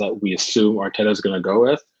ethos that we assume Arteta is going to go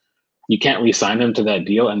with. You can't re-sign him to that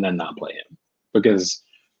deal and then not play him, because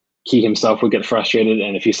he himself would get frustrated.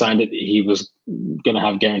 And if he signed it, he was going to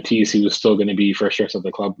have guarantees he was still going to be first choice of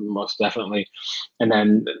the club, most definitely. And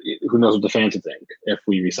then who knows what the fans would think if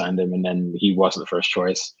we re-signed him and then he wasn't the first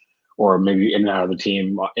choice, or maybe in and out of the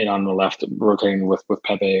team, in on the left, rotating with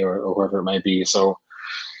Pepe or whoever it might be. So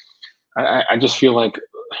I just feel like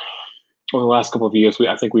over the last couple of years,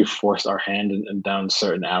 I think we've forced our hand in down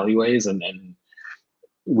certain alleyways, and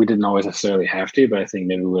we didn't always necessarily have to, but I think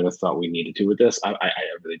maybe we would have thought we needed to with this. I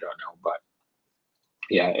really don't know, but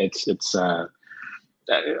yeah, it's.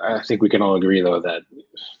 I think we can all agree though that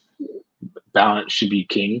balance should be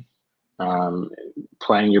king.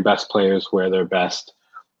 Playing your best players where they're best,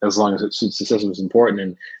 as long as it suits the system, is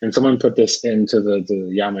important. And someone put this into the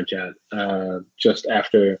Yama chat just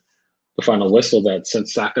after the final whistle, that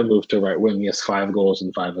since Saka moved to right wing, he has 5 goals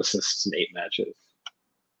and 5 assists in 8 matches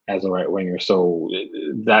as a right winger. So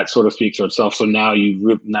that sort of speaks for itself. So now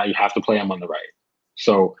you have to play him on the right.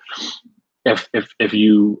 So if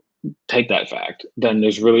you take that fact, then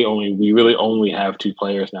we really only have 2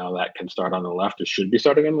 players now that can start on the left, or should be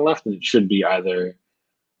starting on the left, and it should be either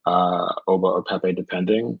Oba or Pepe,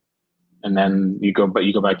 depending. And then you go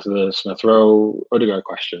back to the Smith-Rowe Odegaard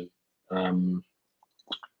question.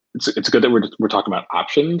 It's good that we're talking about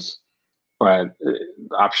options, but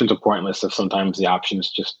options are pointless if sometimes the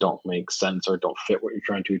options just don't make sense or don't fit what you're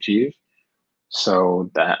trying to achieve.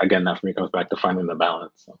 So that for me comes back to finding the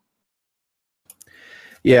balance. So.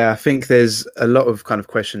 Yeah, I think there's a lot of kind of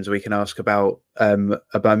questions we can ask about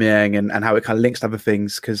Aubameyang and how it kind of links to other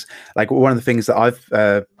things. Because like one of the things that I've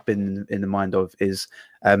been in the mind of is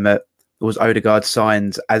was Odegaard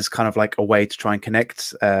signed as kind of like a way to try and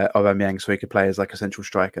connect Aubameyang so he could play as like a central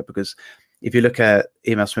striker. Because if you look at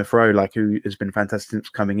Emile Smith-Rowe, like who has been fantastic since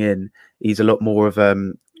coming in, he's a lot more of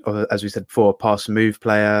as we said before, pass and move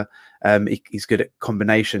player. He's good at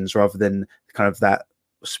combinations rather than kind of that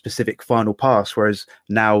specific final pass, whereas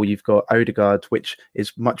now you've got Odegaard, which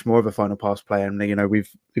is much more of a final pass player. And you know, we've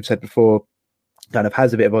said before, kind of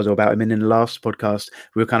has a bit of Ozil about him. And in the last podcast,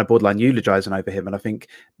 we were kind of borderline eulogizing over him, and I think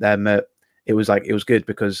it was good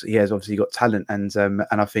because he has obviously got talent, and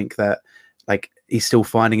I think that like he's still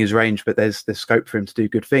finding his range, but there's scope for him to do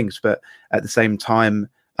good things. But at the same time,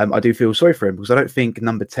 I do feel sorry for him because I don't think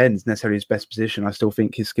number 10 is necessarily his best position. I still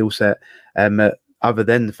think his skill set, other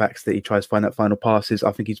than the fact that he tries to find that final passes,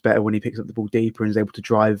 I think he's better when he picks up the ball deeper and is able to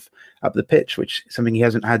drive up the pitch, which is something he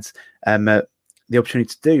hasn't had the opportunity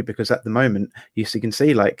to do. Because at the moment, you can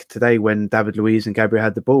see like today when David Luiz and Gabriel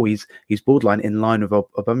had the ball, he's borderline in line with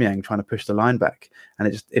Aubameyang trying to push the line back,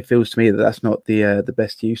 and it feels to me that that's not the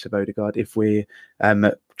best use of Odegaard if we're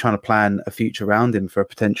trying to plan a future around him for a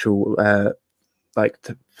potential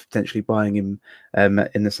potentially buying him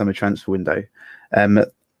in the summer transfer window. And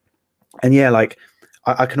yeah, like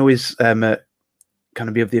I can always kind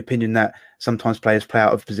of be of the opinion that sometimes players play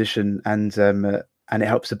out of position and it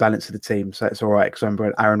helps the balance of the team. So it's all right. Because I remember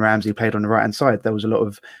when Aaron Ramsey played on the right hand side, there was a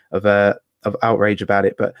lot of outrage about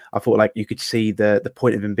it. But I thought like you could see the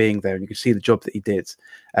point of him being there, and you could see the job that he did.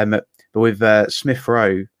 But with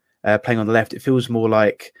Smith-Rowe playing on the left, it feels more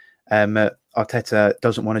like Arteta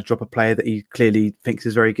doesn't want to drop a player that he clearly thinks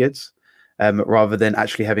is very good. Rather than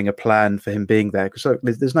actually having a plan for him being there. Because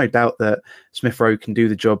there's no doubt that Smith-Rowe can do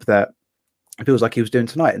the job that it feels like he was doing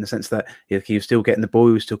tonight, in the sense that he was still getting the ball,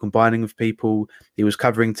 he was still combining with people, he was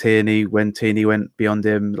covering Tierney when Tierney went beyond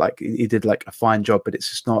him. Like he did like a fine job, but it's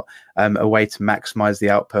just not a way to maximise the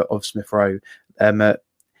output of Smith-Rowe.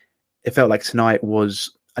 It felt like tonight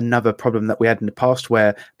was another problem that we had in the past,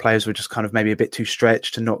 where players were just kind of maybe a bit too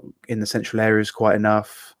stretched and not in the central areas quite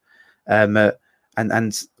enough. And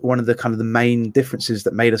one of the kind of the main differences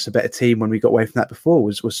that made us a better team when we got away from that before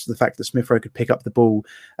was the fact that Smith-Rowe could pick up the ball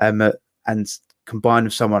and combine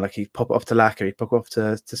with someone. Like he'd pop it off to Laka, he'd pop it off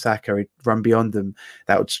to Saka, he'd run beyond them.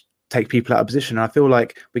 That would take people out of position. And I feel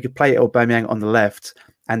like we could play Aubameyang on the left,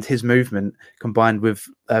 and his movement combined with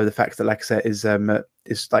the fact that, like I said, is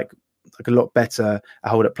like a lot better a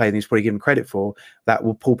hold up play than he's probably given credit for, that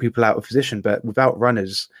will pull people out of position. But without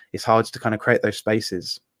runners, it's hard to kind of create those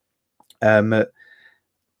spaces.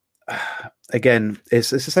 again, it's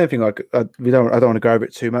the same thing. Like I don't want to go over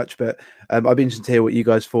it too much, but I'd be interested to hear what you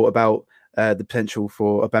guys thought about the potential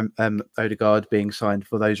for Odegaard being signed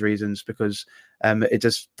for those reasons, because it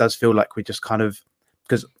just does feel like we just kind of,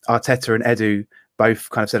 because Arteta and Edu both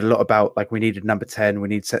kind of said a lot about like we needed number 10, we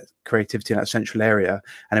need creativity in that central area,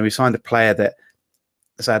 and then we signed a player that,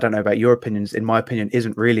 so I don't know about your opinions, in my opinion,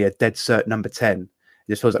 isn't really a dead cert number 10.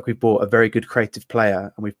 It just feels like we've bought a very good creative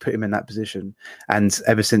player and we've put him in that position. And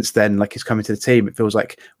ever since then, like he's coming to the team, it feels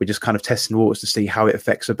like we're just kind of testing waters to see how it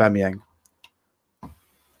affects Aubameyang.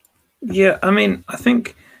 Yeah, I mean, I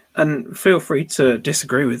think, and feel free to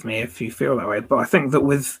disagree with me if you feel that way, but I think that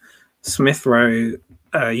with Smith Rowe,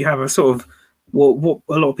 you have a sort of what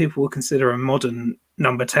a lot of people would consider a modern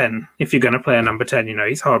number 10. If you're going to play a number 10,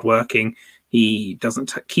 he's hardworking. He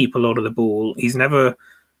doesn't keep a lot of the ball. He's never,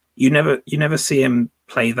 you never see him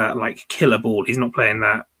play that like killer ball. He's not playing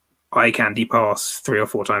that eye candy pass 3 or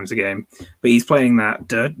 4 times a game, but he's playing that,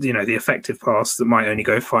 the effective pass that might only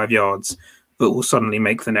go 5 yards, but will suddenly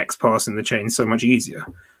make the next pass in the chain so much easier.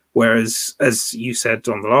 Whereas, as you said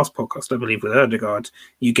on the last podcast, I believe with Odegaard,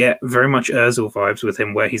 you get very much Ozil vibes with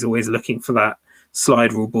him, where he's always looking for that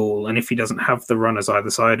slide rule ball. And if he doesn't have the runners either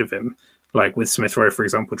side of him, like with Smith Rowe, for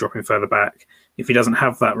example, dropping further back, if he doesn't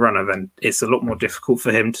have that runner, then it's a lot more difficult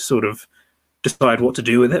for him to sort of decide what to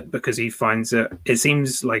do with it, because he finds it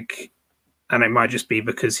seems like, and it might just be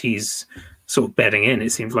because he's sort of bedding in,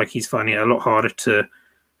 it seems like he's finding it a lot harder to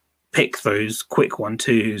pick those quick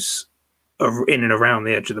 1-2s in and around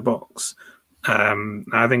the edge of the box.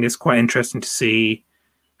 I think it's quite interesting to see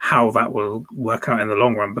how that will work out in the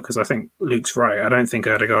long run, because I think Luke's right. I don't think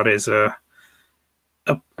Odegaard is a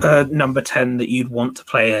number 10 that you'd want to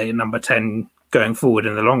play a number 10 going forward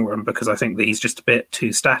in the long run, because I think that he's just a bit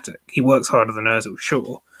too static. He works harder than Ozil,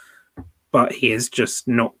 sure, but he is just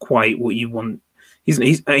not quite what you want.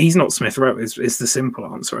 He's not Smith Rowe is the simple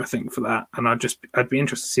answer, I think, for that. And I'd be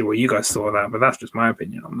interested to see what you guys thought of that, but that's just my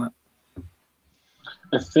opinion on that.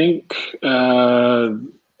 I think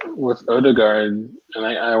with Odegaard, and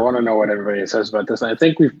I want to know what everybody says about this. I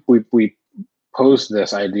think we posed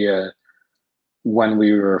this idea when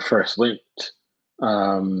we were first linked,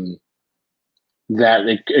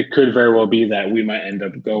 that it could very well be that we might end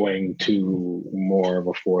up going to more of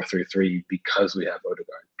a 4-3-3 because we have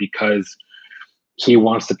Odegaard, because he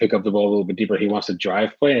wants to pick up the ball a little bit deeper. He wants to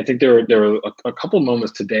drive play. I think there were a couple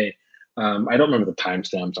moments today. I don't remember the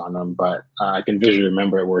timestamps on them, but I can visually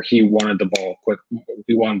remember it, where he wanted the ball quick.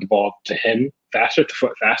 He wanted the ball to him faster,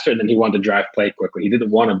 and then he wanted to drive play quickly. He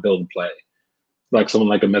didn't want to build play like someone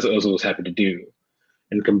like a Mesut Ozil was happy to do,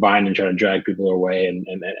 and combine and try to drag people away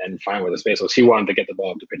and find where the space was. He wanted to get the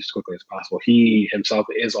ball to pitch as quickly as possible. He himself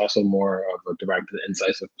is also more of a direct,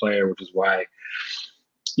 incisive player, which is why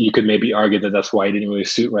you could maybe argue that that's why he didn't really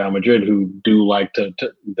suit Real Madrid, who do like to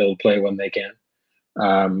build play when they can.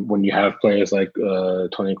 When you have players like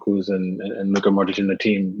Toni Kroos and Luka Modric in the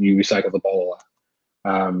team, you recycle the ball a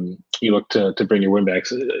lot. You look to bring your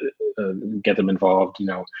winbacks, get them involved.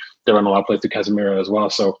 They run a lot of plays to Casemiro as well.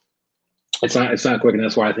 So it's not quick, and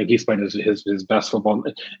that's why I think he's playing his best football.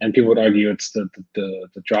 And people would argue it's the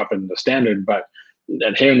drop in the standard, but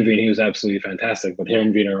at Heerenveen he was absolutely fantastic. But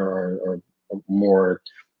Heerenveen are more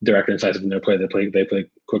direct and incisive in their play. They play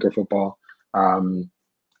quicker football.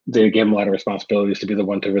 They gave him a lot of responsibilities to be the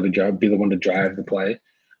one to really drive the play.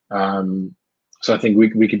 So I think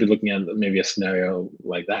we could be looking at maybe a scenario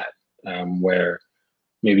like that, where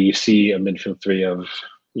maybe you see a midfield 3 of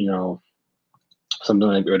something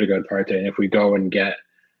like Odegaard, Partey, and if we go and get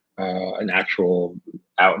an actual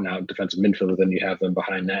out-and-out defensive midfielder, then you have them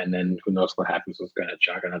behind that, and then who knows what happens with Granit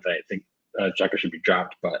Xhaka. Not that I think Xhaka should be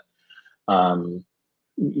dropped, but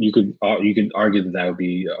you could argue that would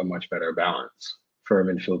be a much better balance for a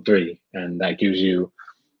midfield 3, and that gives you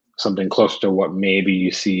something closer to what maybe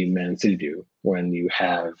you see Man City do when you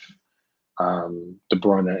have De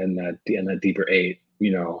Bruyne in that deeper 8,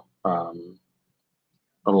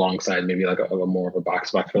 alongside maybe like a more of a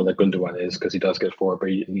box field like Gundogan is, because he does get forward, but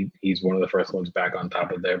he's one of the first ones back on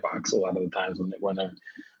top of their box a lot of the times when they're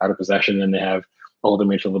out of possession, and they have older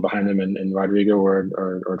midfielder behind them and Rodrigo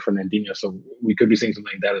or Fernandinho. So we could be seeing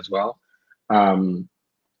something like that as well.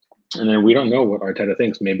 And then we don't know what Arteta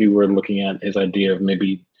thinks. Maybe we're looking at his idea of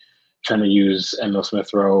maybe trying to use Emil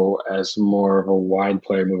Smith Rowe as more of a wide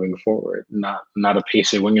player moving forward, not a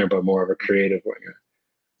pacey winger, but more of a creative winger.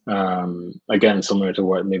 Again, similar to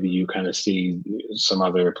what maybe you kind of see some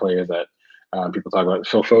other players that people talk about.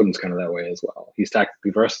 Phil Foden's kind of that way as well. He's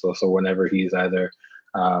tactically versatile, so whenever he's either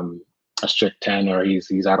a strict 10 or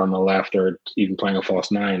he's out on the left or even playing a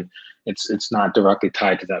false 9, it's not directly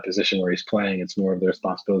tied to that position where he's playing. It's more of the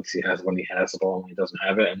responsibilities he has when he has the ball and when he doesn't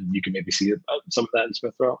have it, and you can maybe see some of that in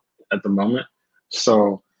Smith Rowe at the moment.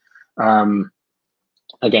 So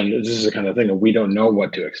again, this is the kind of thing that we don't know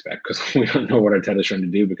what to expect because we don't know what Arteta's trying to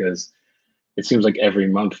do, because it seems like every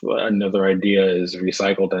month another idea is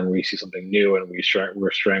recycled and we see something new, and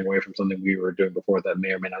we're straying away from something we were doing before that may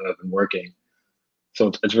or may not have been working.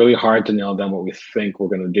 So it's really hard to nail down what we think we're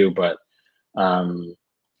going to do. But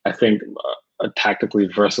I think a tactically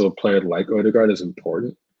versatile player like Odegaard is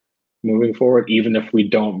important moving forward. Even if we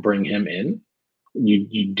don't bring him in,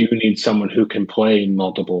 you do need someone who can play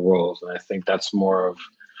multiple roles. And I think that's more of,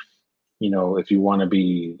 if you want to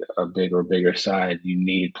be a bigger side, you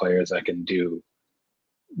need players that can do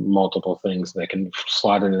multiple things, that can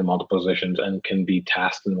slot into multiple positions and can be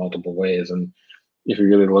tasked in multiple ways. And if you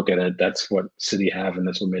really look at it, that's what City have, and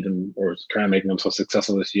that's what made them, or kind of making them so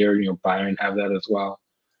successful this year. Bayern have that as well.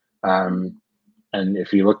 And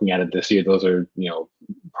if you're looking at it this year, those are,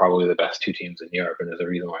 probably the best two teams in Europe. And there's a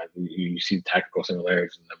reason why you see tactical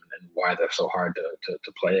similarities in them, and why they're so hard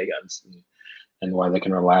to play against, and why they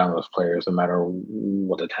can rely on those players no matter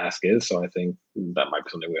what the task is. So I think that might be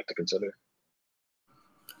something we have to consider.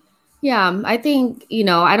 Yeah, I think,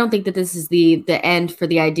 I don't think that this is the end for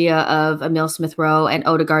the idea of Emile Smith Rowe and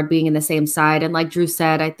Odegaard being in the same side. And like Drew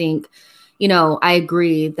said, I think, I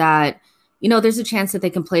agree that, there's a chance that they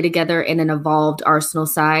can play together in an evolved Arsenal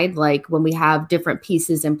side. Like when we have different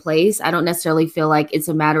pieces in place, I don't necessarily feel like it's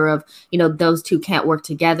a matter of, those two can't work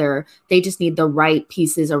together. They just need the right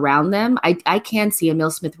pieces around them. I can see Emile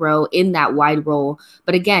Smith Rowe in that wide role.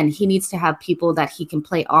 But again, he needs to have people that he can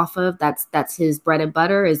play off of. That's his bread and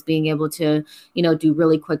butter, is being able to, do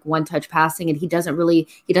really quick one-touch passing. And he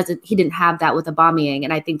didn't have that with Aubameyang.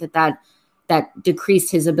 And I think that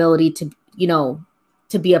decreased his ability to,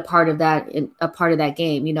 to be a part of that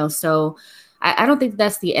game, so I don't think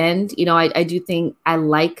that's the end. I do think I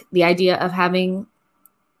like the idea of having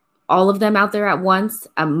all of them out there at once.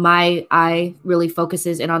 My eye really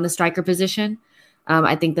focuses in on the striker position.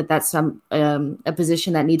 I think that's a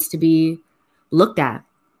position that needs to be looked at,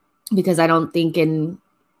 because I don't think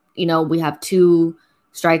we have two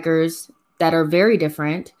strikers that are very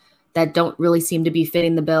different, that don't really seem to be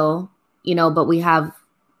fitting the bill, but we have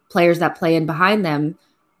players that play in behind them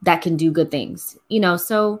that can do good things,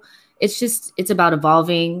 so it's about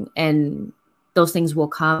evolving, and those things will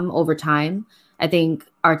come over time. I think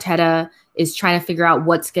Arteta is trying to figure out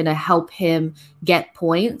what's going to help him get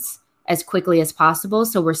points as quickly as possible.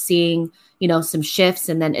 So we're seeing, some shifts,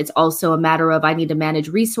 and then it's also a matter of, I need to manage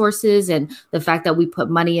resources, and the fact that we put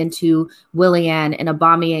money into Willian and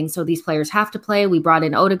Aubameyang, so these players have to play. We brought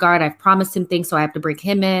in Odegaard. I've promised him things, so I have to bring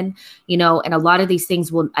him in, and a lot of these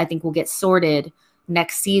things will get sorted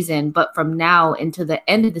next season. But from now into the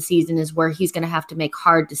end of the season is where he's going to have to make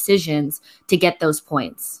hard decisions to get those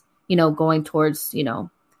points, going towards, the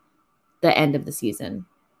end of the season,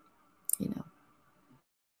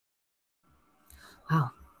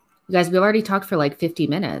 Wow. You guys, we've already talked for like 50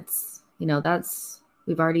 minutes. That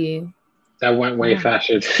went way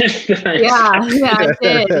faster than yeah, it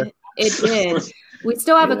did. It did. We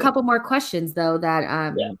still have a couple more questions though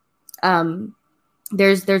that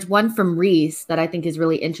there's one from Reese that I think is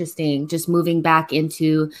really interesting, just moving back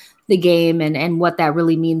into the game and what that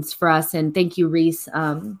really means for us. And thank you, Reese.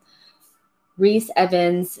 Reese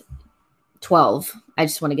Evans 12. I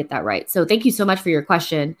just want to get that right. So thank you so much for your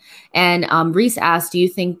question. And Reese asked, do you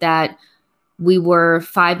think that we were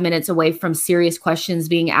 5 minutes away from serious questions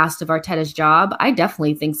being asked of Arteta's job? I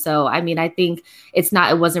definitely think so. I mean, I think it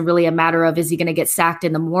wasn't really a matter of, is he going to get sacked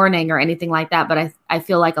in the morning or anything like that? But I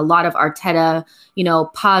feel like a lot of Arteta,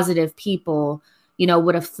 positive people,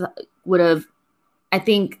 would have, I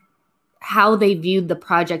think how they viewed the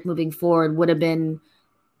project moving forward would have been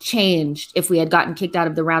changed if we had gotten kicked out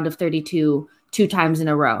of the round of 32 2 times in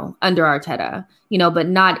a row under Arteta, but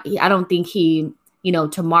I don't think he,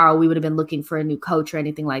 tomorrow we would have been looking for a new coach or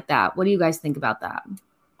anything like that. What do you guys think about that?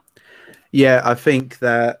 Yeah, I think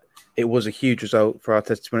that it was a huge result for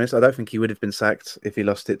Arteta, to be honest. I don't think he would have been sacked if he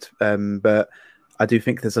lost it. But I do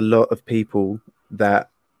think there's a lot of people that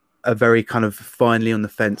are very kind of finely on the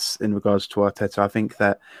fence in regards to Arteta. I think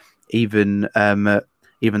that even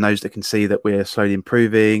those that can see that we're slowly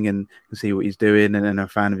improving and can see what he's doing and are a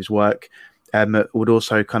fan of his work, would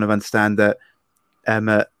also kind of understand that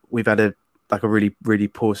we've had a really, really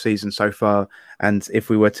poor season so far. And if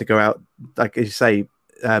we were to go out, like as you say,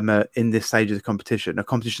 in this stage of the competition, a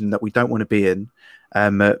competition that we don't want to be in,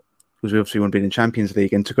 because we obviously want to be in the Champions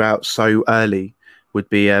League, and to go out so early would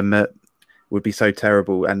be would be so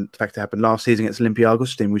terrible. And the fact it happened last season against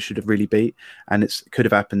Olympiacos, a team we should have really beat, and it could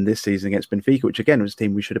have happened this season against Benfica, which again was a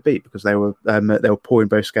team we should have beat because they were poor in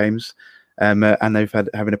both games, and they've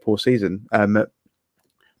having a poor season.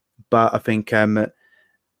 But I think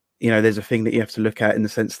there's a thing that you have to look at in the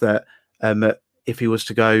sense that if he was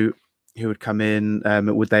to go, who would come in?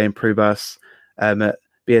 Would they improve us? But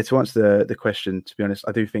yeah, to answer the question, to be honest,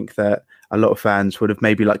 I do think that a lot of fans would have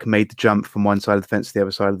maybe like made the jump from one side of the fence to the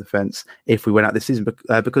other side of the fence if we went out this season,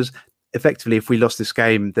 because effectively, if we lost this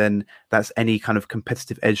game, then that's any kind of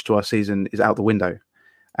competitive edge to our season is out the window.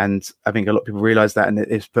 And I think a lot of people realise that, and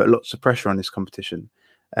it's put lots of pressure on this competition.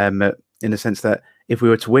 In the sense that if we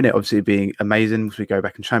were to win it, obviously it'd be amazing. If we go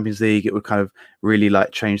back in Champions League, it would kind of really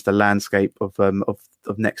like change the landscape of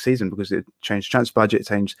next season, because it changed the transfer budget, it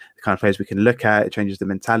changed the kind of players we can look at, it changes the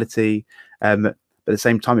mentality. But at the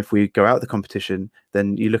same time, if we go out of the competition,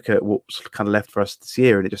 then you look at what's kind of left for us this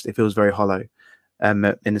year, and it feels very hollow. In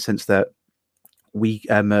the sense that we,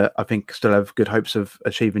 I think, still have good hopes of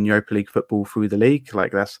achieving Europa League football through the league.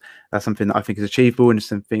 Like that's something that I think is achievable, and it's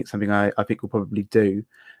something I think we'll probably do.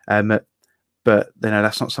 But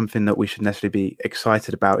that's not something that we should necessarily be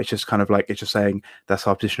excited about. It's just kind of like, it's just saying that's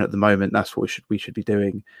our position at the moment. That's what we should be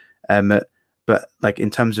doing. But like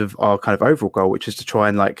in terms of our kind of overall goal, which is to try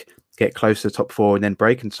and like get close to the top four and then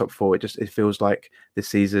break into top four, it feels like this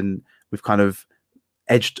season we've kind of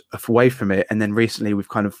edged away from it, and then recently we've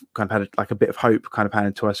kind of had like a bit of hope kind of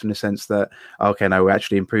handed to us in the sense that okay, no, we're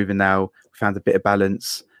actually improving now. We found a bit of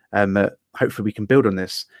balance. Hopefully we can build on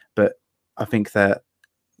this. But I think that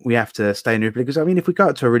we have to stay in Europa League, because I mean, if we go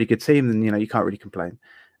out to a really good team, then you can't really complain.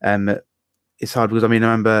 It's hard because I mean,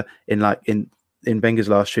 I remember in Wenger's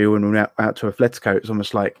last year when we went out to Atletico, it was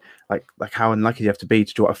almost like how unlucky you have to be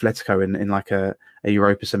to draw Atletico in like a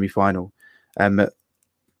Europa semi-final.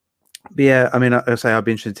 But yeah, I mean, I say I'd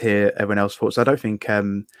be interested to hear everyone else's thoughts. I don't think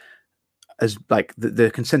as like the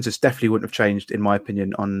consensus definitely wouldn't have changed, in my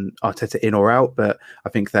opinion, on Arteta in or out. But I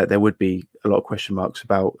think that there would be a lot of question marks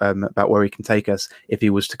about where he can take us if he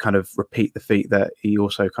was to kind of repeat the feat that he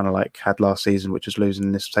also kind of like had last season, which was losing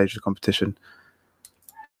in this stage of the competition.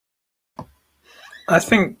 I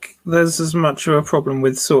think there's as much of a problem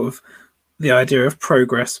with sort of the idea of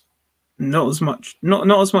progress, not as much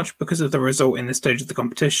because of the result in this stage of the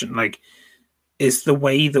competition. Like, it's the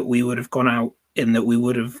way that we would have gone out, in that we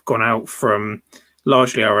would have gone out from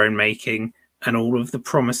largely our own making, and all of the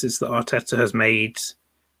promises that Arteta has made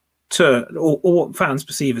to, or what fans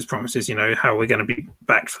perceive as promises, how we're going to be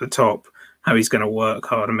back for the top, how he's going to work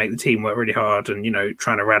hard and make the team work really hard, and,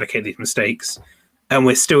 trying to eradicate these mistakes. And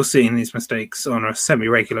we're still seeing these mistakes on a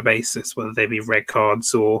semi-regular basis, whether they be red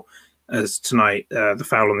cards or, as tonight, the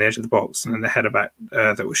foul on the edge of the box and then the header back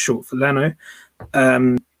that was short for Leno.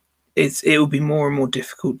 It will be more and more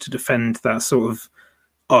difficult to defend that sort of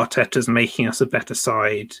Arteta's making us a better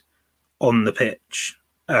side on the pitch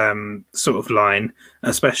sort of line,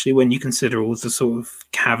 especially when you consider all the sort of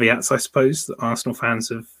caveats, I suppose, that Arsenal fans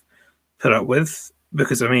have put up with.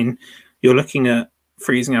 Because, I mean, you're looking at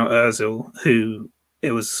freezing out Ozil, who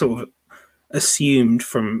it was sort of assumed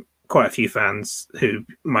from quite a few fans who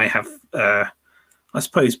might have, I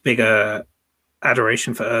suppose, bigger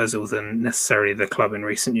adoration for Ozil than necessarily the club in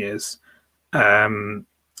recent years.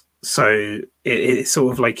 So it's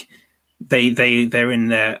sort of like they're in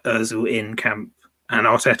their Ozil in camp, and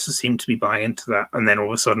Arteta seemed to be buying into that, and then all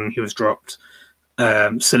of a sudden he was dropped.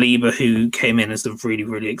 Saliba, who came in as the really,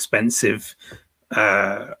 really expensive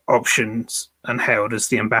options and hailed as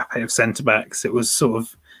the Mbappe of centre-backs, it was sort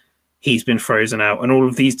of, he's been frozen out, and all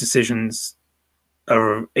of these decisions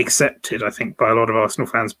are accepted, I think, by a lot of Arsenal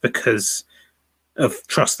fans because of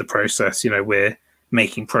trust the process. We're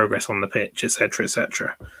making progress on the pitch, etc.,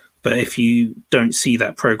 etc. But if you don't see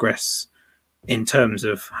that progress in terms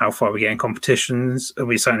of how far we get in competitions, and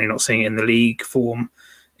we're certainly not seeing it in the league form,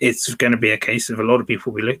 it's going to be a case of a lot of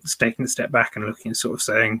people will be taking a step back and looking, sort of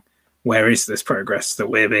saying, where is this progress that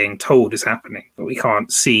we're being told is happening, but we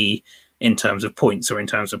can't see in terms of points or in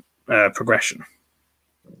terms of progression?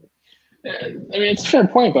 I mean, it's a fair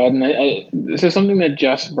point, bud. And this is something that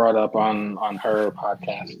Jess brought up on her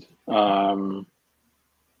podcast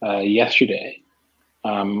yesterday.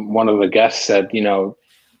 One of the guests said,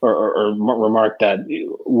 or remarked that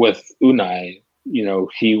with Unai,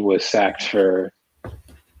 he was sacked for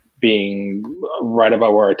being right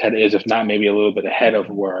about where Arteta is, if not maybe a little bit ahead of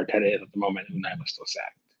where Arteta is at the moment. Unai was still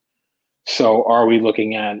sacked. So are we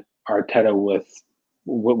looking at Arteta with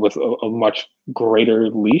a much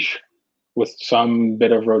greater leash, with some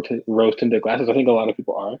bit of rose-tinted glasses? I think a lot of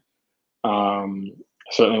people are,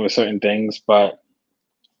 certainly with certain things. But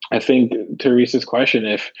I think Teresa's question,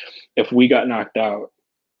 if we got knocked out,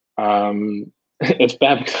 it's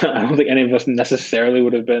bad because I don't think any of us necessarily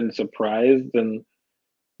would have been surprised, and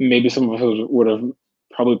maybe some of us would have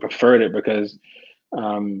probably preferred it because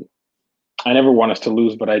I never want us to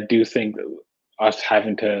lose, but I do think us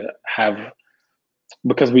having to have,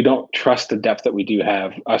 because we don't trust the depth that we do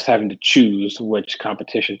have, us having to choose which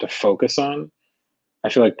competition to focus on. I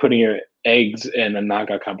feel like putting your eggs in a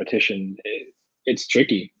knockout competition, it's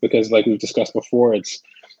tricky because, like we've discussed before,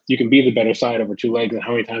 you can be the better side over 2 legs. And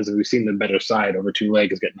how many times have we seen the better side over 2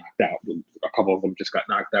 legs get knocked out? A couple of them just got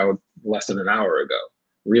knocked out less than an hour ago,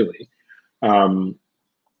 really.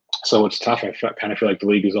 So it's tough. I kind of feel like the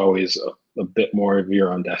league is always a bit more of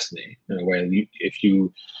your own destiny in a way. If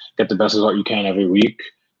you get the best result you can every week,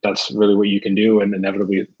 that's really what you can do. And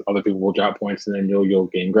inevitably other people will drop points and then you'll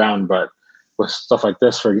gain ground. But with stuff like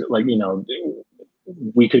this,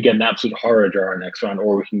 we could get an absolute horror draw our next round,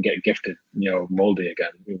 or we can get gifted, Molde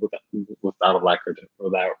again without a record,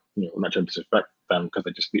 without, not to disrespect them because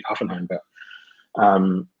they just beat Hoffenheim, but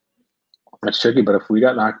that's tricky. But if we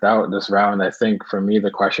got knocked out this round, I think for me,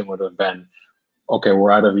 the question would have been, okay,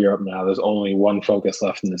 we're out of Europe now. There's only one focus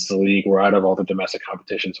left in this league. We're out of all the domestic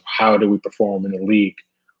competitions. How do we perform in the league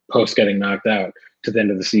post getting knocked out to the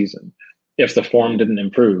end of the season? If the form didn't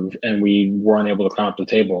improve and we weren't able to climb up the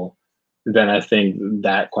table, then I think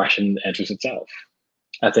that question answers itself.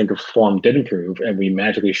 I think if form did improve and we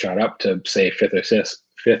magically shot up to, say, fifth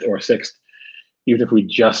or sixth, even if we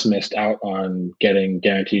just missed out on getting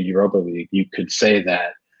guaranteed Europa League, you could say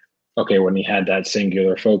that, okay, when he had that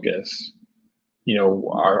singular focus,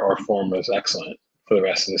 our form was excellent for the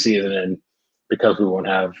rest of the season. And because we won't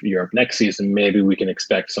have Europe next season, maybe we can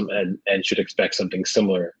expect and should expect something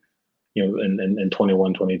similar, in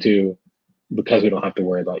 21, 22, because we don't have to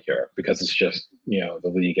worry about Europe, because it's just, the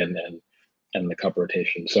league and the cup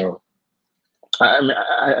rotation. So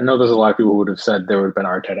I know there's a lot of people who would have said there would have been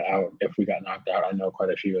Arteta out if we got knocked out. I know quite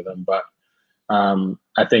a few of them, but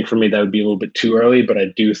I think for me that would be a little bit too early. But I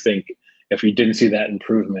do think if you didn't see that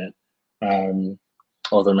improvement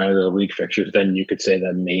over the remainder of the league fixtures, then you could say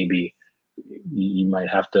that maybe you might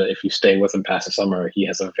have to, if you stay with him past the summer, he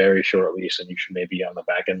has a very short leash, and you should maybe on the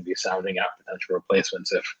back end be sounding out potential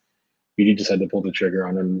replacements if you decide to pull the trigger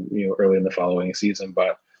on him, early in the following season.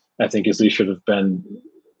 But I think his leash should have been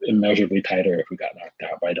immeasurably tighter if we got knocked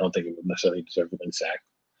out. But I don't think it would necessarily deserve to have been sacked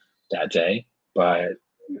that day. But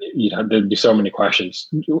there'd be so many questions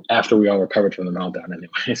after we all recovered from the meltdown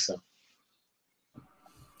anyway. So.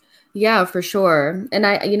 Yeah, for sure. And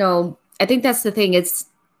I think that's the thing.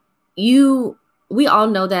 We all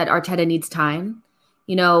know that Arteta needs time.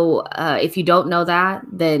 If you don't know that,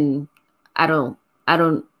 then I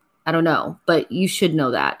don't know, but you should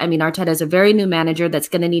know that. I mean, Arteta is a very new manager that's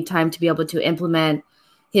going to need time to be able to implement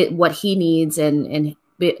what he needs and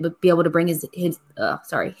be able to bring his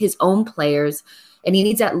own players. And he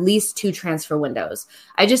needs at least 2 transfer windows.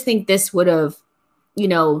 I just think this would have,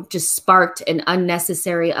 just sparked an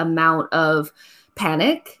unnecessary amount of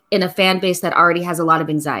panic in a fan base that already has a lot of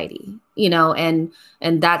anxiety, and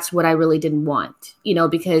that's what I really didn't want,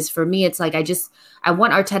 because for me, it's like, I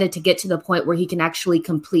want Arteta to get to the point where he can actually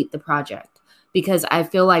complete the project, because I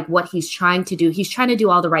feel like what he's trying to do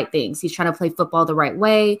all the right things. He's trying to play football the right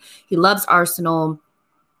way. He loves Arsenal,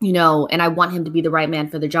 and I want him to be the right man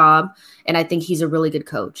for the job. And I think he's a really good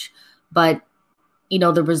coach, but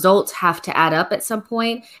the results have to add up at some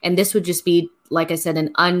point. And this would just be, like I said,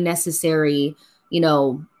 an unnecessary,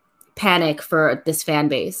 panic for this fan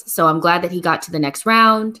base. So I'm glad that he got to the next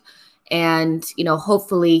round, and,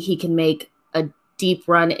 hopefully he can make a deep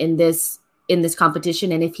run in this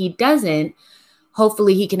competition. And if he doesn't,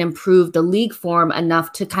 hopefully he can improve the league form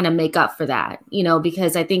enough to kind of make up for that,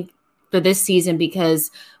 because I think for this season, because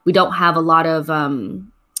we don't have a lot of, I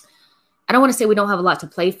don't want to say we don't have a lot to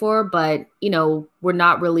play for, but, we're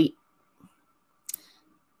not really,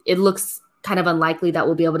 it looks kind of unlikely that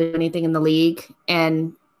we'll be able to do anything in the league,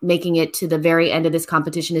 and making it to the very end of this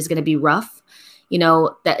competition is going to be rough.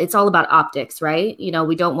 That it's all about optics, right?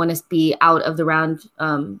 We don't want to be out of the round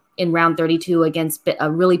in round 32 against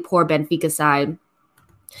a really poor Benfica side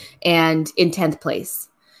and in 10th place,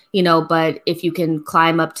 but if you can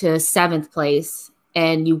climb up to 7th place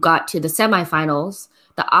and you got to the semifinals,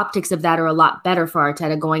 the optics of that are a lot better for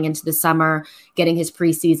Arteta going into the summer, getting his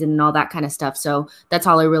preseason and all that kind of stuff. So that's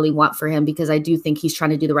all I really want for him, because I do think he's trying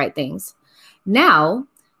to do the right things. Now,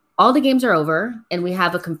 all the games are over, and we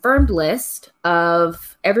have a confirmed list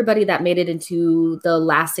of everybody that made it into the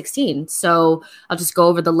last 16. So I'll just go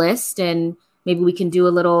over the list, and maybe we can do a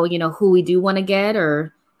little, who we do want to get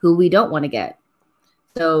or who we don't want to get.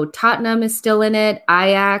 So Tottenham is still in it.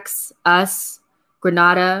 Ajax, us,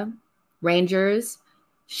 Granada, Rangers,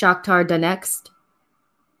 Shakhtar Donetsk,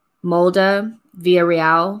 Molde,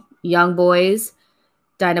 Villarreal, Young Boys,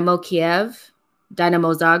 Dynamo Kiev,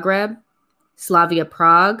 Dynamo Zagreb, Slavia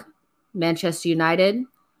Prague, Manchester United,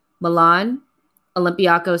 Milan,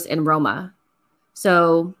 Olympiacos, and Roma.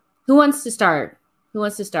 So who wants to start?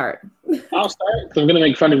 I'll start. So I'm going to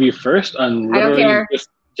make fun of you first on literally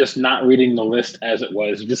just not reading the list as it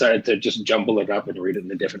was. You decided to just jumble it up and read it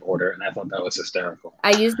in a different order, and I thought that was hysterical.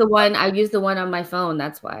 I used the one on my phone.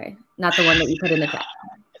 That's why, not the one that you put in the chat.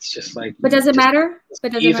 It's just like. But does it matter?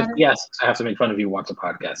 Yes, I have to make fun of you once a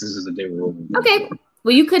podcast. This is the day rule. Okay.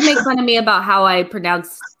 Well, you could make fun of me about how I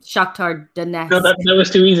pronounce Shakhtar Donetsk. No, that was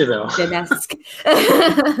too easy though. Donetsk.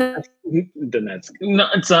 Donetsk. No,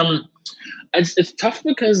 it's tough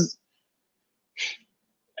because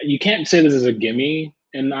you can't say this is a gimme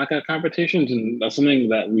in knockout competitions, and that's something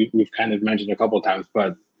that we've kind of mentioned a couple of times.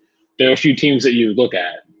 But there are a few teams that you look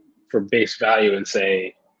at for base value and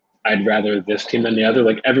say, I'd rather this team than the other.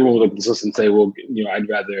 Like everyone will look at this list and say, well, I'd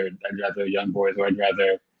rather Young Boys, or I'd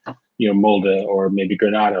rather Molde or maybe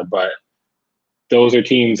Granada. But those are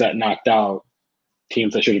teams that knocked out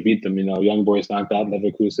teams that should have beat them. Young Boys knocked out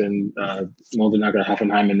Leverkusen, Molde knocked out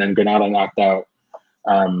Hoffenheim, and then Granada knocked out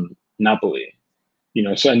Napoli.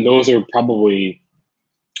 So and those are probably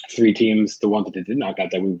three teams, the ones that they did knock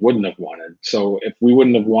out, that we wouldn't have wanted. So if we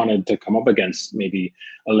wouldn't have wanted to come up against maybe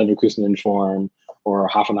a Leverkusen in form, or a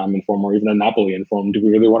Hoffenheim in form, or even a Napoli in form, do we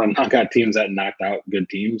really want to knock out teams that knocked out good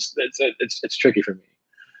teams? It's tricky for me.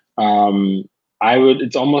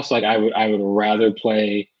 It's almost like I would rather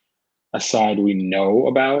play a side we know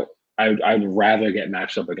about. I'd rather get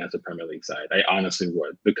matched up against a Premier League side. I honestly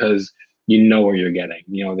would, because you know what you're getting.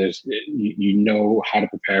 There's you know how to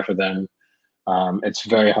prepare for them. It's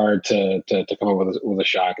very hard to come up with a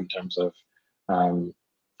shock in terms of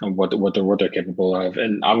what they're capable of.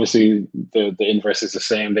 And obviously the inverse is the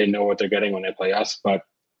same. They know what they're getting when they play us, but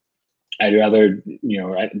I'd rather,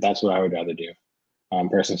 that's what I would rather do,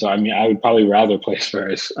 personally. So, I would probably rather play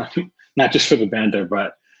Spurs, not just for the banter,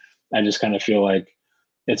 but I just kind of feel like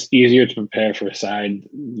it's easier to prepare for a side,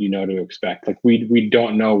 to expect. Like we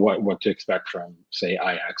don't know what to expect from, say,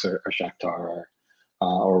 Ajax or Shakhtar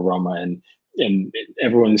or Roma. And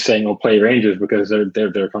everyone's saying, "Oh, play Rangers," because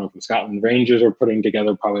they're coming from Scotland. Rangers are putting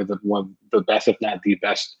together probably the best, if not the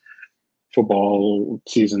best, football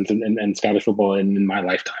seasons in Scottish football in my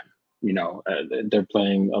lifetime. They're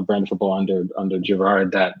playing a brand of football under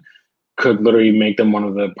Gerrard that could literally make them one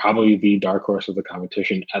of probably the dark horse of the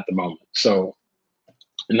competition at the moment. So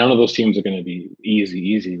none of those teams are going to be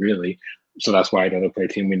easy, really. So that's why I'd rather play a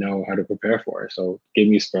team we know how to prepare for. So give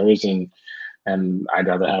me Spurs, and I'd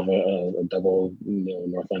rather have a double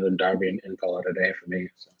North London derby and call it a day for me.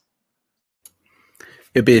 So.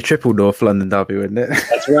 It'd be a triple North London derby, wouldn't it?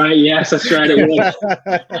 That's right. Yes, that's right. It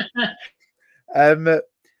would.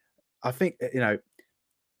 I think,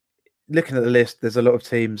 looking at the list, there's a lot of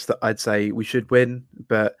teams that I'd say we should win.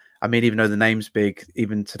 But even though the name's big,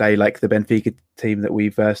 even today, like the Benfica team that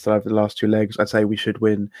we've versed over the last two legs, I'd say we should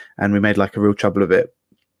win, and we made like a real trouble of it.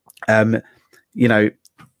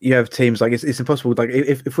 You have teams like it's impossible. Like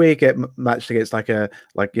if we get matched against a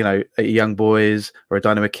Young Boys or a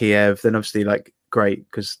Dynamo Kiev, then obviously like great,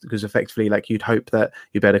 because effectively like you'd hope that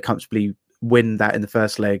you better comfortably win that in the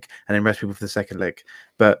first leg and then rest people for the second leg.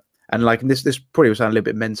 But this probably will sound a little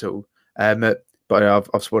bit mental, but I've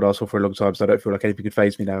supported Arsenal for a long time, so I don't feel like anything could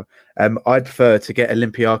faze me now. I'd prefer to get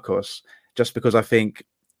Olympiacos, just because I think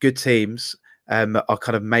good teams are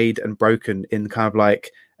kind of made and broken in kind of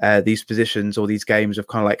like these positions or these games of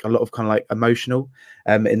kind of like a lot of kind of like emotional,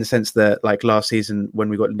 in the sense that like last season when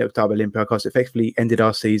we got knocked out by Olympiacos, effectively ended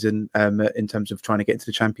our season in terms of trying to get into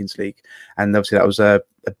the Champions League, and obviously that was a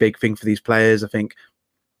big thing for these players. I think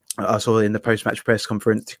I saw in the post-match press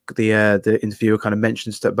conference the interviewer kind of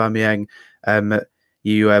mentions that Aubameyang,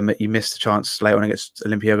 you missed a chance late on against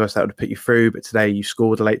Olympiacos that would have put you through, but today you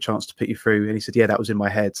scored a late chance to put you through. And he said, yeah, that was in my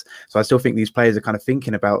head. So I still think these players are kind of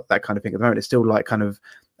thinking about that kind of thing at the moment. It's still like kind of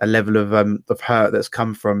a level of hurt that's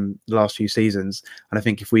come from the last few seasons. And I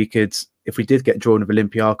think if we did get drawn with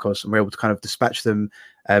Olympiacos and we're able to kind of dispatch them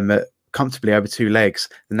comfortably over two legs,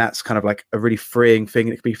 then that's kind of like a really freeing thing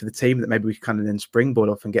it could be for the team, that maybe we can kind of then springboard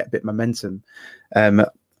off and get a bit of momentum.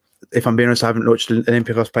 If I'm being honest, I haven't watched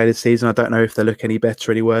Olympiacos play this season. I don't know if they look any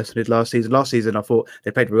better or any worse than they did last season. Last season, I thought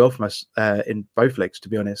they played really well from us in both legs, to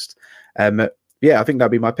be honest. Yeah, I think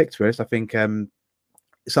that'd be my pick, to be honest. I think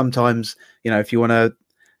sometimes, if you want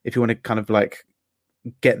to kind of like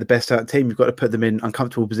get the best out of the team, you've got to put them in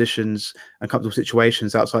uncomfortable positions, uncomfortable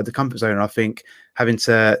situations outside the comfort zone. And I think having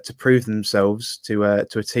to prove themselves to a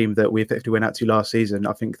team that we effectively went out to last season,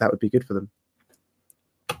 I think that would be good for them.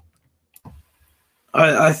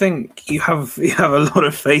 I think you have a lot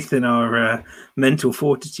of faith in our mental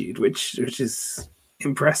fortitude, which is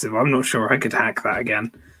impressive. I'm not sure I could hack that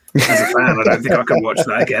again. As a fan, I don't think I could watch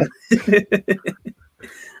that again.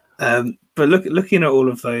 But looking at all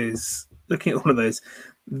of those,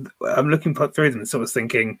 I'm looking through them and sort of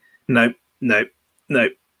thinking, nope. I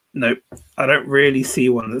don't really see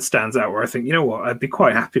one that stands out where I think, you know what, I'd be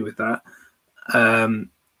quite happy with that.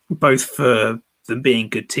 Both for them being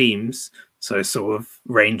good teams. So sort of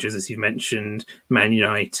Rangers, as you mentioned, Man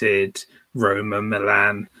United, Roma,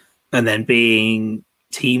 Milan, and then being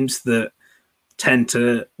teams that tend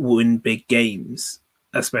to win big games,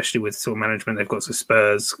 especially with sort of management. They've got some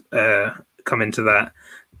Spurs come into that.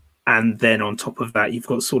 And then on top of that, you've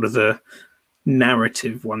got sort of the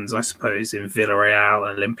narrative ones, I suppose, in Villarreal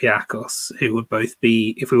and Olympiacos, who would both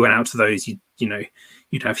be, if we went out to those, you'd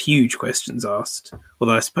have huge questions asked.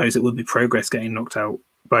 Although I suppose it would be progress getting knocked out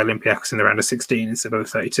by Olympiacos in the round of 16 instead of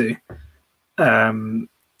 32.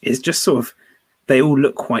 It's just sort of, they all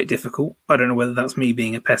look quite difficult. I don't know whether that's me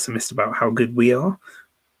being a pessimist about how good we are,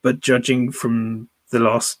 but judging from the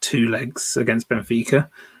last two legs against Benfica,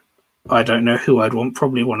 I don't know who I'd want.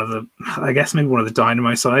 Probably maybe one of the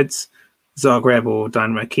Dynamo sides, Zagreb or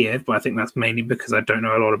Dynamo Kiev, but I think that's mainly because I don't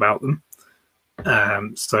know a lot about them.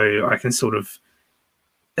 So I can sort of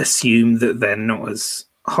assume that they're not as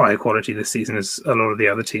high quality this season as a lot of the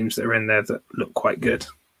other teams that are in there that look quite good.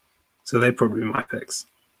 So they're probably my picks.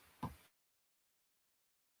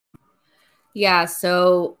 Yeah,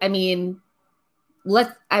 so I mean,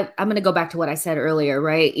 I'm going to go back to what I said earlier,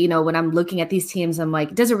 right? When I'm looking at these teams, I'm like,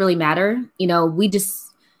 it doesn't really matter.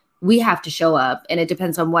 We have to show up, and it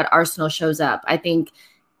depends on what Arsenal shows up. I think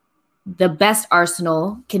the best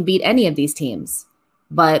Arsenal can beat any of these teams,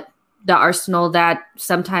 but the Arsenal that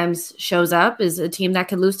sometimes shows up is a team that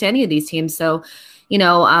could lose to any of these teams. So, I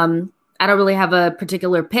don't really have a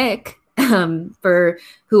particular pick for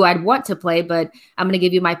who I'd want to play, but I'm going to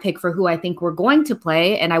give you my pick for who I think we're going to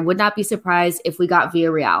play. And I would not be surprised if we got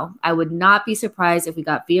Villarreal. I would not be surprised if we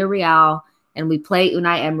got Villarreal and we play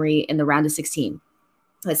Unai Emery in the round of 16.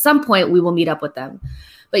 At some point, we will meet up with them.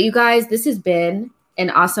 But you guys, this has been an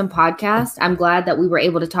awesome podcast. I'm glad that we were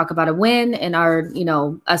able to talk about a win and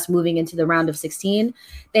us moving into the round of 16.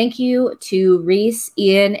 Thank you to Reese,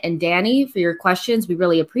 Ian, and Danny for your questions. We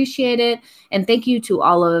really appreciate it. And thank you to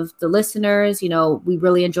all of the listeners. We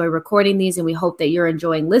really enjoy recording these, and we hope that you're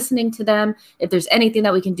enjoying listening to them. If there's anything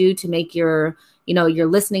that we can do to make your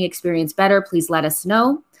listening experience better, please let us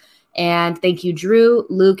know. And thank you, Drew,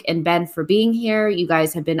 Luke, and Ben for being here. You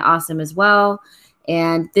guys have been awesome as well.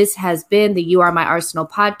 And this has been the You Are My Arsenal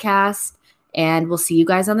podcast. And we'll see you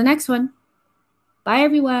guys on the next one. Bye,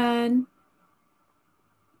 everyone.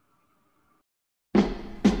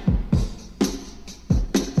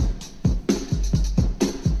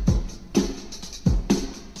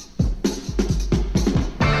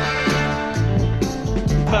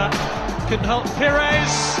 Can help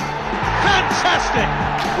Pires. Fantastic!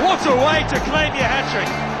 What a way to claim your hat-trick.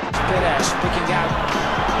 Pires picking out.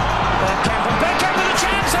 Bergkamp with a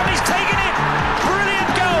chance, and he's taken it.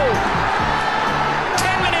 Brilliant goal.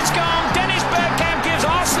 10 minutes gone. Dennis Bergkamp gives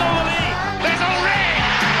Arsenal the lead. There's a ring!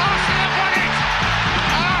 Arsenal have won it!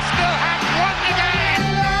 Arsenal have won the game!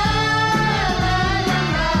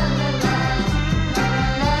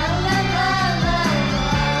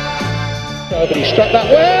 But he struck that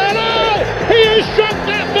well. Oh, he has struck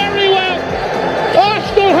that very well.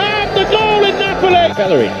 Arsenal have the goal in Napoli.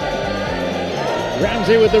 Bellerin.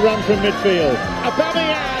 Ramsey with the run from midfield.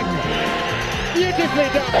 Aubameyang. Beautifully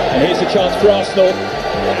done. And here's a chance for Arsenal.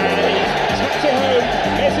 And he's tapped it home.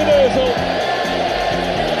 Here's an Ozil.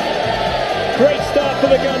 Great start for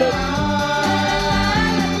the Gunners.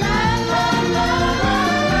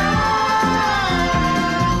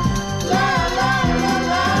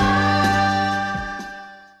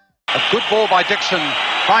 A good ball by Dixon,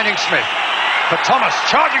 finding Smith. For Thomas,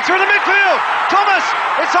 charging through the midfield. Thomas,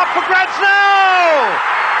 it's up for grabs now.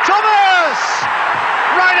 Thomas!